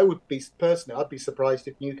four. But I'd be surprised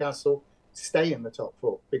if Newcastle stay in the top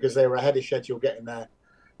four, because they were ahead of schedule getting there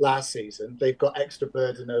last season. They've got extra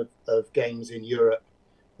burden of games in Europe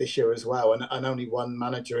this year as well, and only one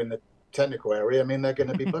manager in the technical area. I mean, they're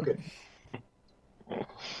going to be buggered.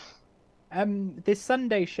 This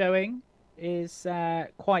Sunday showing is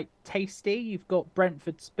quite tasty. You've got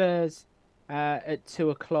Brentford Spurs at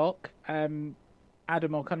 2:00.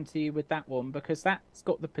 Adam, I'll come to you with that one because that's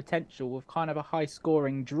got the potential of kind of a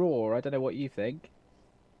high-scoring draw. I don't know what you think.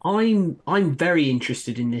 I'm very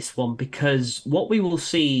interested in this one because what we will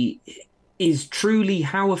see is truly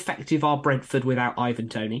how effective are Brentford without Ivan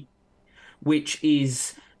Toney, which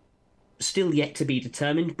is still yet to be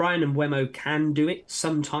determined. Brian Mbeumo can do it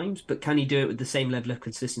sometimes, but can he do it with the same level of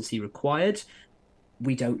consistency required?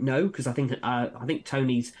 We don't know, because I think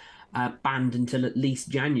Toney's banned until at least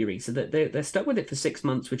January, so that they're stuck with it for 6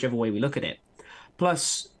 months, whichever way we look at it.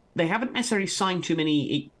 Plus, they haven't necessarily signed too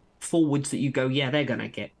many forwards that you go, yeah, they're going to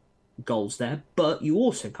get goals there, but you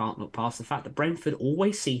also can't look past the fact that Brentford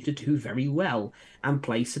always seem to do very well and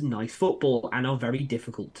play some nice football and are very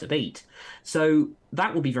difficult to beat. So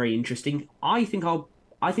that will be very interesting. I think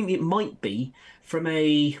it might be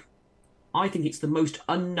I think it's the most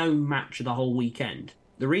unknown match of the whole weekend.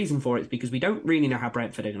 The reason for it is because we don't really know how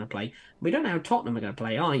Brentford are going to play. We don't know how Tottenham are going to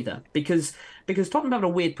play either, because Tottenham have a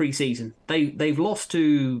weird pre-season. They've lost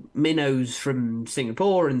to minnows from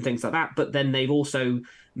Singapore and things like that, but then they've also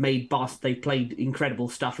they've played incredible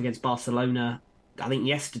stuff against Barcelona. I think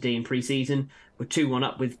yesterday in pre-season were 2-1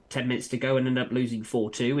 up with 10 minutes to go and ended up losing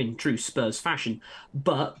 4-2 in true Spurs fashion,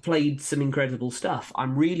 but played some incredible stuff.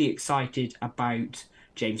 I'm really excited about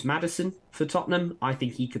James Maddison for Tottenham. I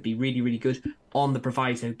think he could be really, really good on the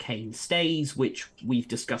proviso Kane stays, which we've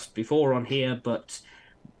discussed before on here, but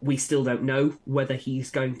we still don't know whether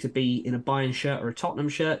he's going to be in a Bayern shirt or a Tottenham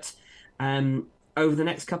shirt over the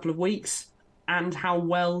next couple of weeks, and how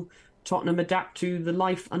well Tottenham adapt to the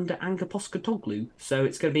life under Ange Postecoglou. So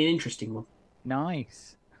it's going to be an interesting one.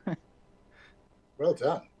 Nice. Well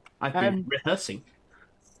done. I've been rehearsing.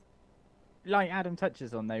 Like Adam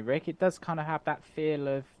touches on though, Rick, it does kind of have that feel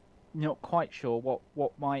of not quite sure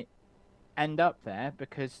what might end up there,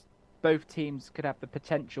 because both teams could have the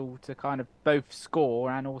potential to kind of both score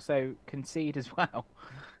and also concede as well.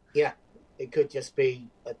 Yeah, it could just be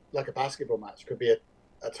like a basketball match. It could be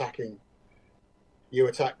attacking. You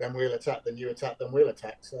attack, then we'll attack, then you attack, then we'll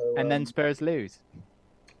attack. So and then Spurs lose.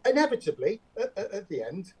 Inevitably at the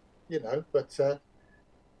end, but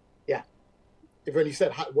yeah. If when you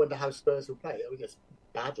said, wonder how Spurs will play, I guess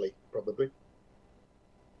badly, probably.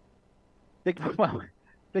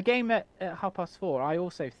 The game at 4:30, I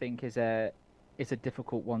also think is a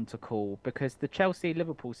difficult one to call, because the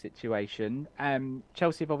Chelsea-Liverpool situation,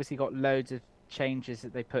 Chelsea have obviously got loads of changes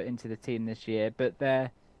that they put into the team this year, but their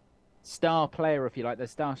star player, if you like, their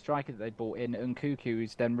star striker that they brought in, Nkunku,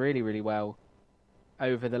 who's done really, really well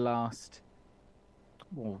over the last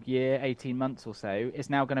year, 18 months or so, is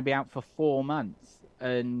now going to be out for 4 months.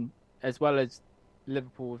 And as well as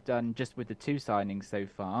Liverpool have done just with the 2 signings so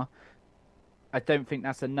far, I don't think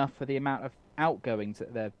that's enough for the amount of outgoings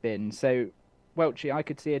that there have been. So, Welchie, I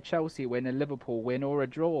could see a Chelsea win, a Liverpool win, or a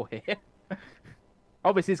draw here.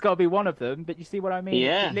 Obviously, it's got to be one of them, but you see what I mean?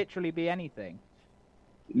 Yeah. It could literally be anything.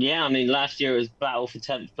 Yeah, I mean, last year it was battle for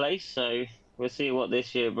 10th place, so we'll see what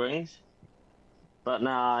this year brings. But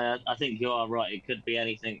no, I think you are right. It could be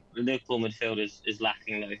anything. The Liverpool midfield is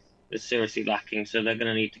lacking, though. It's seriously lacking, so they're going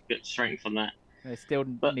to need to get strength on that. They still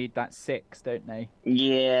need that 6, don't they?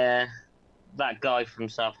 Yeah. That guy from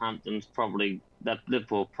Southampton's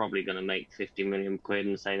Liverpool probably going to make 50 million quid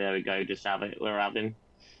and say, there we go, just have it. We're having.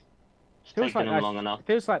 It's taken them long enough. It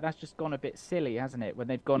feels like that's just gone a bit silly, hasn't it? When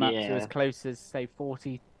they've gone up to as close as, say,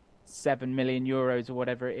 47 million euros or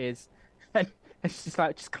whatever it is. It's just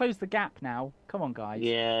like, just close the gap now. Come on, guys.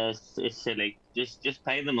 Yeah, it's silly. Just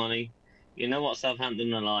pay the money. You know what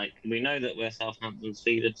Southampton are like. We know that we're Southampton's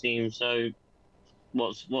feeder team, so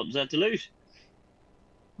what's there to lose?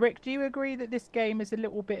 Rick, do you agree that this game is a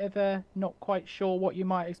little bit of a not quite sure what you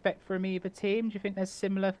might expect from either team? Do you think there's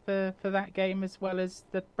similar for that game as well as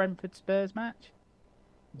the Brentford Spurs match?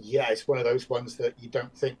 Yeah, it's one of those ones that you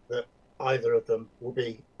don't think that either of them will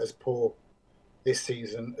be as poor this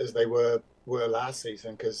season as they were last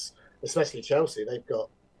season, because especially Chelsea,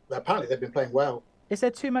 apparently they've been playing well. Is there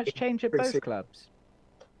too much change at both clubs?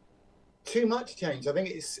 too much change. I think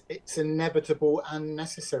it's inevitable and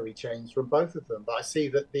necessary change from both of them. But I see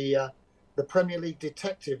that the Premier League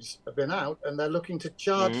detectives have been out and they're looking to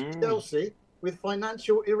charge Chelsea with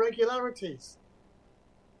financial irregularities.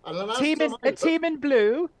 And A team in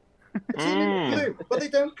blue. A team in blue, but they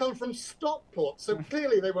don't come from Stockport, so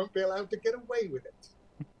clearly they won't be allowed to get away with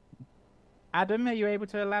it. Adam, are you able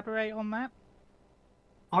to elaborate on that?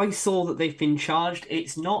 I saw that they've been charged.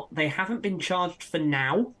 They haven't been charged for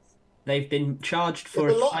now. They've been charged for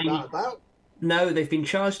There's a lot fine. of that about. No, they've been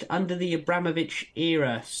charged under the Abramovich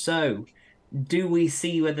era. So, do we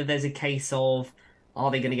see whether there's a case of, are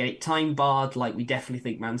they going to get it time barred like we definitely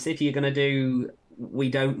think Man City are going to do? We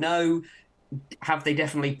don't know. Have they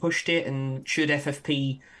definitely pushed it? And should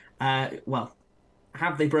FFP,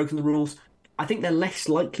 have they broken the rules? I think they're less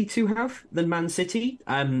likely to have than Man City,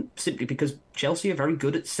 simply because Chelsea are very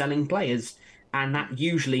good at selling players, and that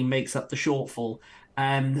usually makes up the shortfall.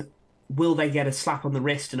 Will they get a slap on the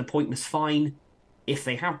wrist and a pointless fine? If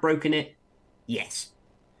they have broken it, yes.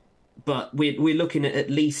 But we're looking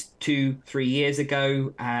at least 2-3 years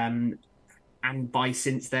ago, and by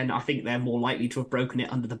since then, I think they're more likely to have broken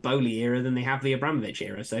it under the Bowley era than they have the Abramovich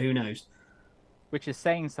era, so who knows? Which is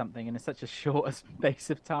saying something in such a short space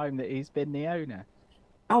of time that he's been the owner.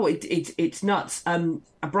 Oh, it's nuts.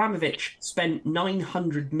 Abramovich spent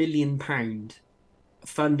 £900 million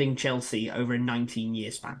funding Chelsea over a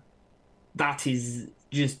 19-year span. That is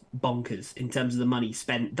just bonkers in terms of the money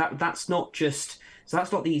spent. That's not just... So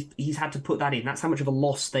that's not he's had to put that in. That's how much of a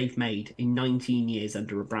loss they've made in 19 years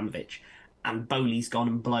under Abramovich. And Bowley's gone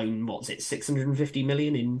and blown, 650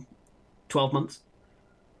 million in 12 months?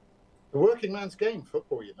 The working man's game,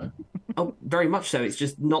 football, you know. Oh, very much so. It's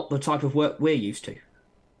just not the type of work we're used to.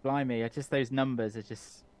 Blimey, those numbers are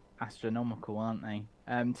just astronomical, aren't they?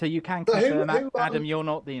 So you can confirm, Adam, you're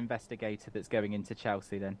not the investigator that's going into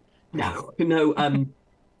Chelsea then? No.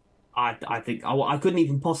 I think I couldn't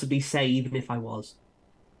even possibly say, even if I was.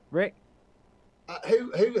 Rick?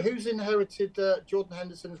 Who's inherited Jordan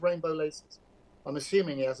Henderson's rainbow laces? I'm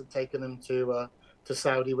assuming he hasn't taken them to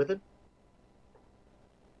Saudi with him.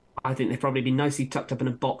 I think they've probably been nicely tucked up in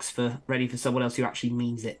a box ready for someone else who actually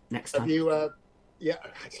means it next time. Have you? Yeah,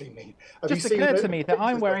 actually mean. Just occurred to me that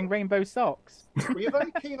I'm wearing rainbow socks. Well, you're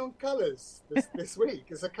very keen on colours this week.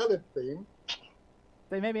 It's a coloured theme.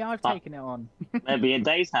 So maybe I've taken it on. Maybe at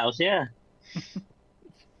Dave's house, yeah.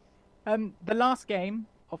 The last game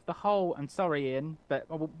of the whole, I'm sorry, Ian, but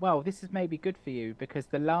well, this is maybe good for you because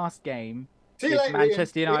the last game is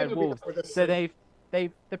Manchester United Wolves. So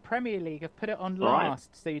the Premier League have put it on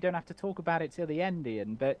last, so you don't have to talk about it till the end,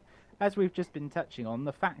 Ian. But as we've just been touching on,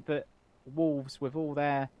 the fact that Wolves, with all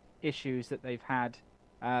their issues that they've had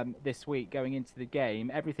this week going into the game,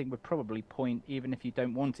 everything would probably point, even if you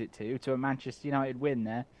don't want it to a Manchester United win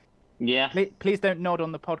there. Yeah. Please don't nod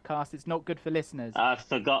on the podcast. It's not good for listeners. I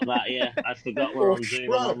forgot that, yeah. I forgot we're on Zoom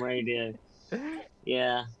and on radio.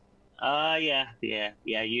 Yeah. Yeah,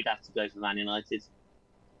 you'd have to go for Man United.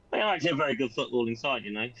 They are actually a very good footballing side,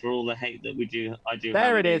 you know, for all the hate that I do.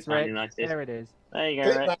 There it is, Rick. United. There it is. There you go,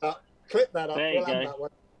 Rick. Clip that up. There you go. That one.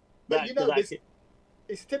 But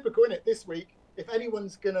it's typical, isn't it? This week, if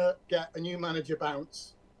anyone's going to get a new manager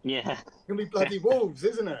bounce, yeah, it's going to be bloody Wolves,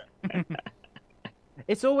 isn't it?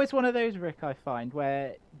 It's always one of those, Rick, I find,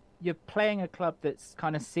 where you're playing a club that's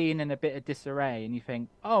kind of seen in a bit of disarray and you think,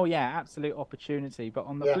 oh, yeah, absolute opportunity. But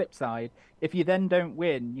on the flip side, if you then don't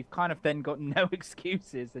win, you've kind of then got no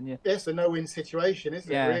excuses. And it's a no-win situation,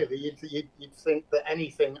 isn't it, really? You'd think that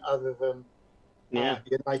anything other than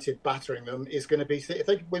United battering them is going to be... If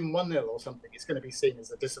they win 1-0 or something, it's going to be seen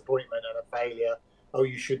as a disappointment and a failure. Oh,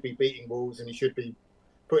 you should be beating Wolves and you should be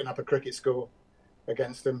putting up a cricket score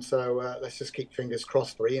against them. So let's just keep fingers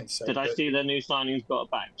crossed for Ian's sake. Did I see the new signing's got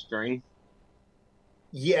a backstring?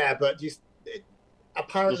 Yeah, but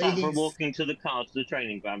apparently was that for walking to the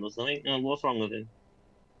training ground or something? What's wrong with him?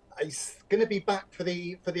 He's going to be back for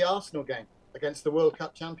the Arsenal game against the World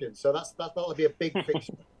Cup champions. So that'll be a big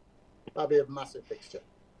fixture. That'll be a massive fixture.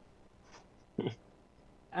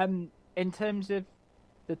 In terms of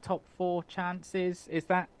the top 4 chances, is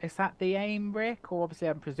that the aim, Rick? Or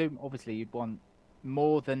I presume you'd want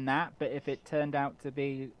more than that, but if it turned out to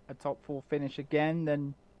be a top 4 finish again,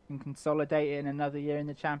 then you can consolidate it in another year in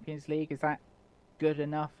the Champions League. Is that good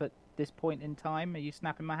enough at this point in time? Are you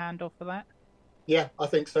snapping my hand off for that? Yeah, I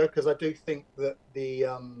think so, because I do think that the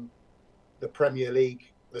Premier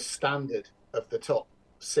League, the standard of the top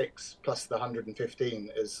 6 plus the 115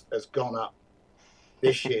 has gone up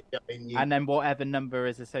this year. And then whatever number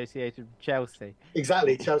is associated with Chelsea.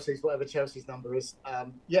 Exactly, whatever Chelsea's number is.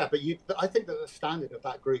 But I think that the standard of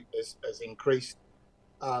that group has increased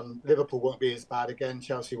Liverpool won't be as bad again.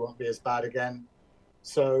 Chelsea won't be as bad again.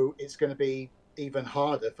 So it's going to be even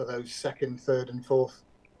harder for those second, third, and fourth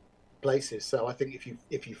places. So I think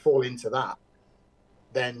if you fall into that,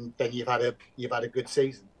 then you've had a good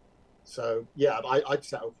season. So yeah, I'd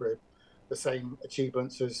settle for the same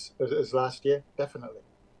achievements as last year, definitely.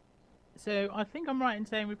 So I think I'm right in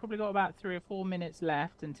saying we've probably got about 3 or 4 minutes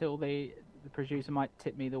left until the producer might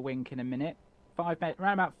tip me the wink in a minute.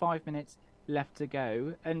 Around about 5 minutes left to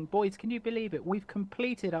go. And boys, can you believe it? We've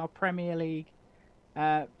completed our Premier League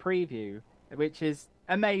preview, which is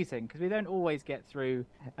amazing because we don't always get through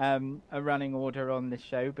a running order on this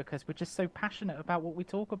show because we're just so passionate about what we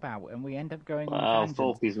talk about and we end up going on tangents.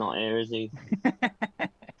 Forky's not here, is he?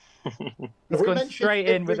 He's gone straight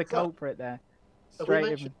in with a culprit there. Have we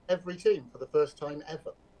mentioned every team for the first time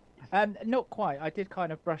ever? Not quite. I did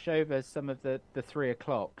kind of brush over some of the 3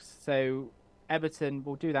 o'clocks. So Everton,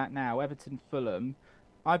 we'll do that now. Everton, Fulham.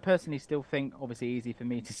 I personally still think, obviously easy for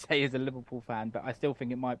me to say as a Liverpool fan, but I still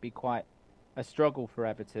think it might be quite a struggle for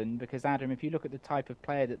Everton because, Adam, if you look at the type of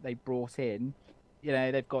player that they brought in, you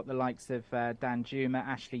know, they've got the likes of Danjuma,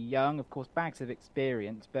 Ashley Young, of course, bags of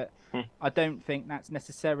experience, but I don't think that's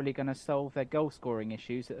necessarily going to solve their goal-scoring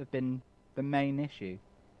issues that have been the main issue.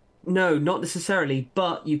 No, not necessarily,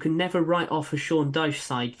 but you can never write off a Sean Dyche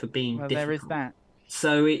side for being difficult. There is that.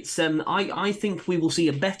 So it's I think we will see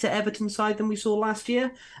a better Everton side than we saw last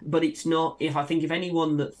year, but it's not. If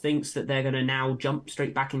anyone that thinks that they're going to now jump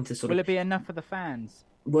straight back into Will it be enough for the fans?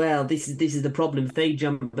 Well, this is the problem. If they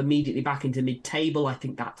jump immediately back into mid-table, I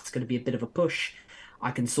think that's going to be a bit of a push.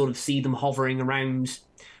 I can sort of see them hovering around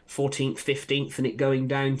 14th, 15th, and it going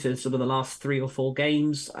down to sort of the last 3 or 4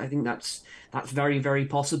 games. I think that's very, very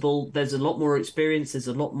possible. There's a lot more experience. There's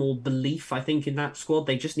a lot more belief, I think, in that squad.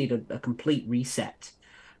 They just need a complete reset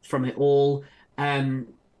from it all.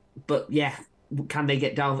 But yeah, can they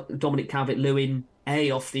get Dominic Calvert-Lewin,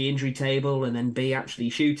 A, off the injury table, and then B, actually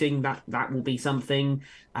shooting? That will be something.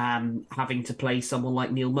 Having to play someone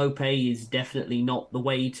like Neil Maupay is definitely not the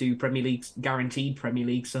way to guaranteed Premier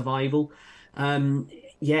League survival.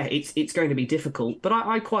 Yeah, it's going to be difficult. But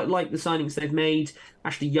I quite like the signings they've made.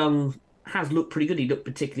 Ashley Young has looked pretty good. He looked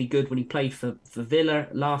particularly good when he played for Villa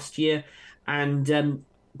last year. And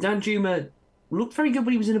Danjuma looked very good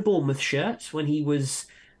when he was in a Bournemouth shirt, when he was...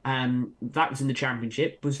 that was in the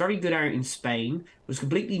Championship, was very good out in Spain, was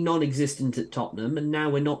completely non-existent at Tottenham, and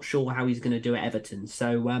now we're not sure how he's going to do at Everton.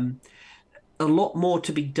 So a lot more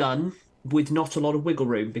to be done with not a lot of wiggle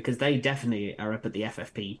room, because they definitely are up at the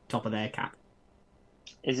FFP, top of their cap.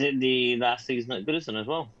 Is it the last season at Goodison as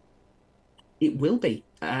well? It will be.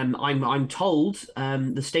 I'm told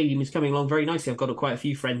the stadium is coming along very nicely. I've got quite a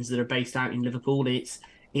few friends that are based out in Liverpool. It's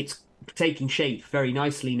taking shape very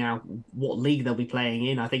nicely now. What league they'll be playing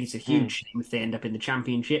in? I think it's a huge shame if they end up in the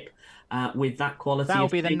Championship with that quality. That'll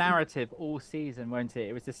be the narrative all season, won't it?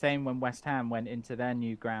 It was the same when West Ham went into their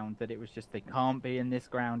new ground, that it was just they can't be in this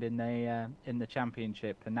ground in the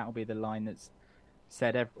Championship, and that'll be the line that's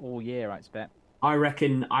said all year, I expect. I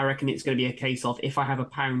reckon it's going to be a case of, if I have a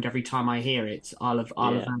pound every time I hear it, I'll have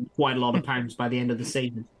earned quite a lot of pounds by the end of the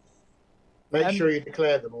season. Make sure you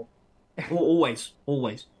declare them all.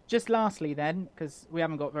 Always. Just lastly then, because we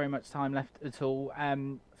haven't got very much time left at all,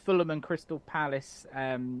 Fulham and Crystal Palace,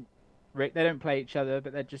 Rick, they don't play each other,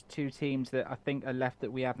 but they're just 2 teams that I think are left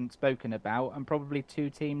that we haven't spoken about, and probably 2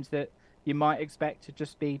 teams that you might expect to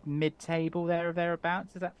just be mid-table there or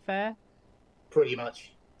thereabouts. Is that fair? Pretty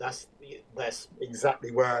much. That's exactly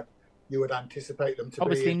where you would anticipate them to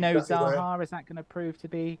Obviously, be. no Zaha. Is that going to prove to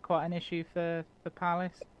be quite an issue for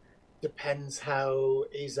Palace? Depends how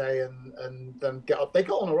Eze and them get up. They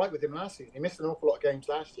got on all right with him last season. He missed an awful lot of games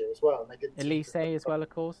last year as well. And they didn't. Elise as well, of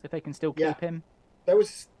course, if they can still keep him. There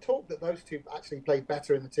was talk that those 2 actually played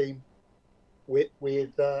better in the team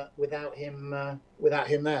without him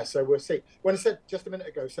there. So we'll see. When I said just a minute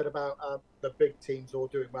ago, said about the big teams all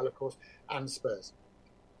doing well, of course, and Spurs.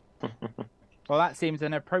 Well, that seems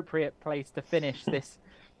an appropriate place to finish this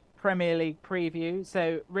Premier League preview.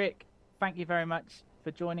 So, Rick, thank you very much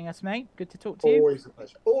for joining us, mate. Good to talk to you. Always a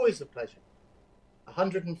pleasure. Always a pleasure.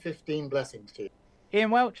 115 blessings to you.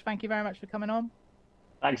 Ian Welch, thank you very much for coming on.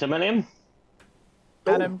 Thanks a million.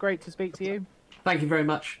 Adam, great to speak to you. Thank you very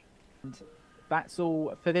much. And that's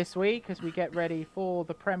all for this week as we get ready for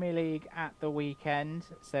the Premier League at the weekend.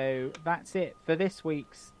 So that's it for this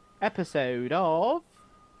week's episode of...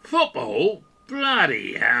 Football?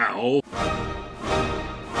 Bloody hell.